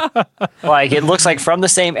 Like it looks like from the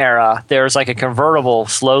same era. There's like a convertible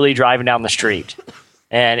slowly driving down the street,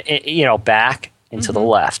 and back and to the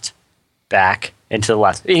left, back and to the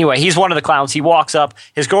left. Anyway, he's one of the clowns. He walks up.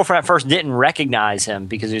 His girlfriend at first didn't recognize him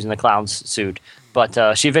because he was in the clown's suit.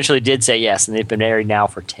 But she eventually did say yes, and they've been married now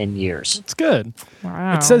for 10 years. It's good.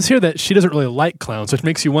 Wow. It says here that she doesn't really like clowns, which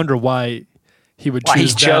makes you wonder why he would Why he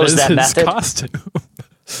choose chose that that as his method. costume.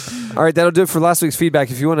 All right, that'll do it for last week's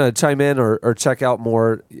feedback. If you want to chime in or check out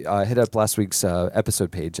more, hit up last week's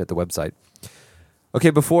episode page at the website.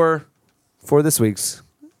 Okay, for this week's,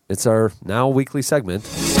 it's our now weekly segment.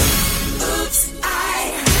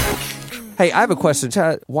 Hey, I have a question,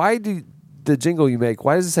 chat. Why do the jingle you make,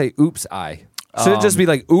 why does it say oops, I? Should it just be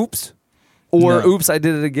like oops? Or No. oops, I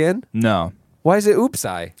did it again? No, Why is it oops,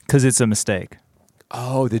 I? because it's a mistake.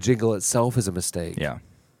 Oh, the jingle itself is a mistake. Yeah.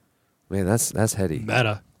 Man, that's heady.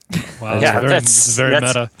 Meta. Wow, Yeah, it's very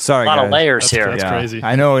that's meta. Sorry, a lot guys. of layers here. That's crazy.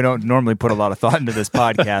 I know we don't normally put a lot of thought into this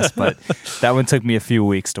podcast, but that one took me a few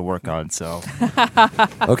weeks to work on. So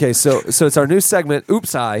Okay, so it's our new segment,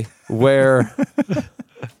 Oops, I, where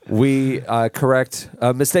we correct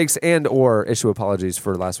mistakes and or issue apologies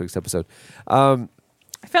for last week's episode. I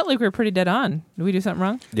felt like we were pretty dead on. Did we do something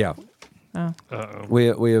wrong? Yeah. Oh. Uh-oh.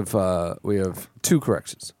 We have two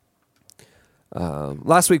corrections.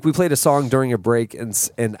 Last week we played a song during a break,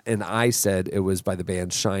 and I said it was by the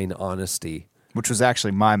band Shine Honesty. which was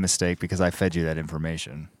actually my mistake because I fed you that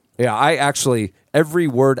information. Yeah, I actually, every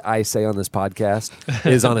word I say on this podcast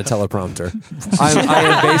is on a teleprompter. I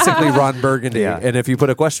am basically Ron Burgundy, and if you put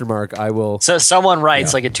a question mark, I will. So someone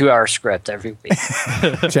writes like a 2-hour script every week.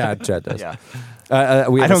 Chad does. Yeah.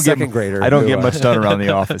 We have I a don't second grader. I don't who, get much done around the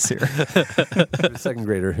office here. a second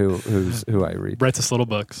grader who I read. Writes us little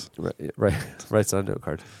books. Right, writes on a note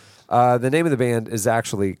card. The name of the band is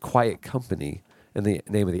actually Quiet Company, and the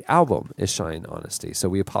name of the album is Shine Honesty. So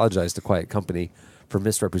we apologize to Quiet Company for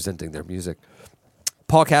misrepresenting their music.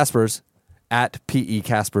 Paul Caspers, at P.E.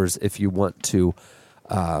 Caspers, if you want to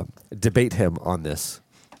debate him on this,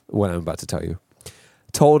 what I'm about to tell you,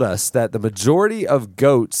 told us that the majority of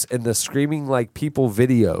goats in the Screaming Like People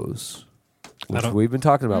videos, which we've been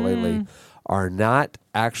talking about lately, are not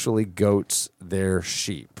actually goats, they're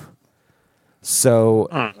sheep. So,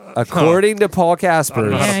 according to Paul I don't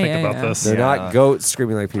Caspers, know how to think Yeah, about yeah. this. they're not goats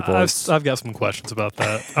screaming like people. I've got some questions about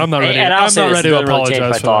that. I'm not ready. And I'll I'm say not this ready to doesn't really change my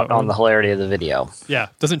apologize for thought that. on one. the hilarity of the video. Yeah,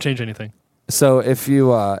 doesn't change anything. So if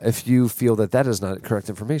you feel that is not correct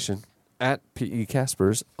information, at PE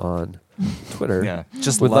Caspers on Twitter, Yeah,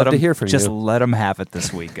 just would let love to them hear from just you. let them have it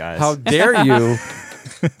this week, guys. How dare you?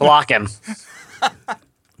 Block him.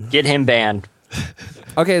 Get him banned.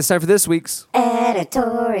 Okay, it's time for this week's.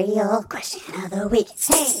 Editorial question of the week.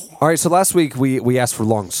 Hey. All right, so last week we asked for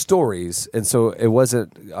long stories, and so it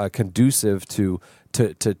wasn't conducive to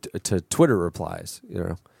Twitter replies.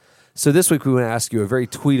 So this week we want to ask you a very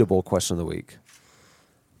tweetable question of the week.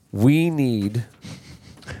 We need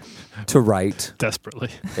to write desperately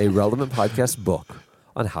a relevant podcast book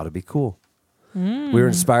on how to be cool. We were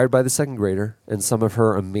inspired by the second grader and some of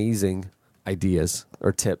her amazing ideas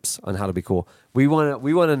or tips on how to be cool. We want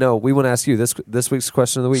to ask you this week's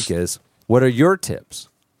question of the week is, what are your tips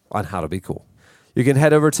on how to be cool? You can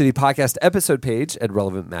head over to the podcast episode page at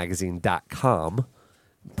relevantmagazine.com.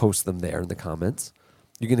 Post them there in the comments.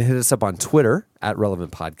 You can hit us up on Twitter at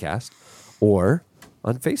Relevant Podcast or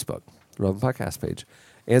on Facebook, Relevant Podcast page,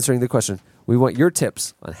 answering the question, we want your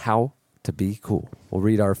tips on how to be cool. We'll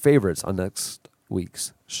read our favorites on next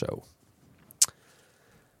week's show.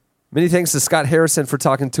 Many thanks to Scott Harrison for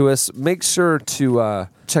talking to us. Make sure to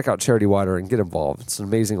check out Charity Water and get involved. It's an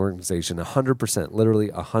amazing organization. 100%, literally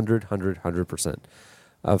 100%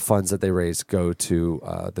 of funds that they raise go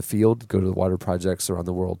to the field, go to the water projects around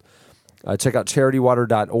the world. Check out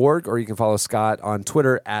charitywater.org, or you can follow Scott on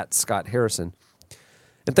Twitter at Scott Harrison.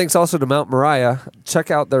 And thanks also to Mount Moriah.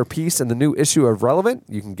 Check out their piece in the new issue of Relevant.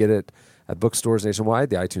 You can get it at bookstores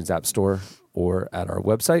nationwide, the iTunes App Store, or at our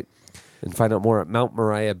website. And find out more at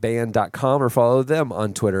mountmoriahband.com or follow them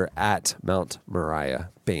on Twitter at Mount Moriah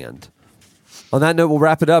Band. On that note, we'll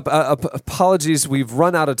wrap it up. Apologies, we've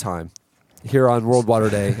run out of time here on World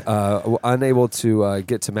Water Day. Unable to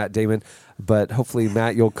get to Matt Damon, but hopefully,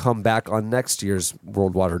 Matt, you'll come back on next year's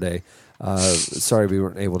World Water Day. Sorry we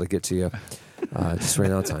weren't able to get to you. Just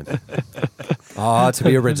ran out of time. To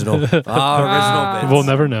be original. Original bits. We'll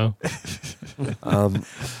never know.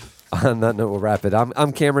 On that note, we'll wrap it.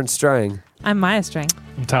 I'm Cameron Strang. I'm Maya Strang.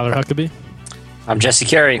 I'm Tyler Huckabee. I'm Jesse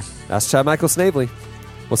Carey. That's Chad Michael Snavely.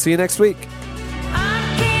 We'll see you next week.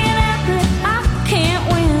 I can't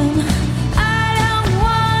win. I don't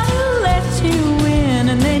want to let you win,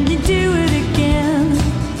 and then you do it again.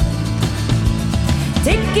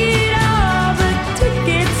 Take it all, but take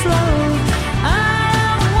it slow. I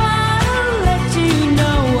don't want to let you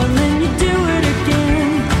know, and then you do it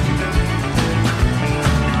again.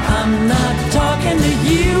 I'm not talking to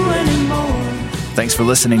you anymore. Thanks for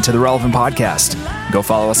listening to the Relevant Podcast. Go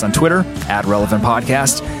follow us on Twitter at Relevant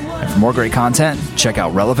Podcast. And for more great content, check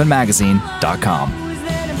out relevantmagazine.com. I'm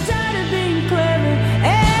tired of being clever.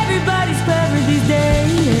 Everybody's clever these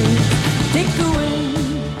days. Take a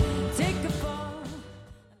win, take a fall.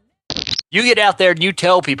 You get out there and you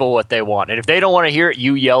tell people what they want. And if they don't want to hear it,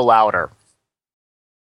 you yell louder.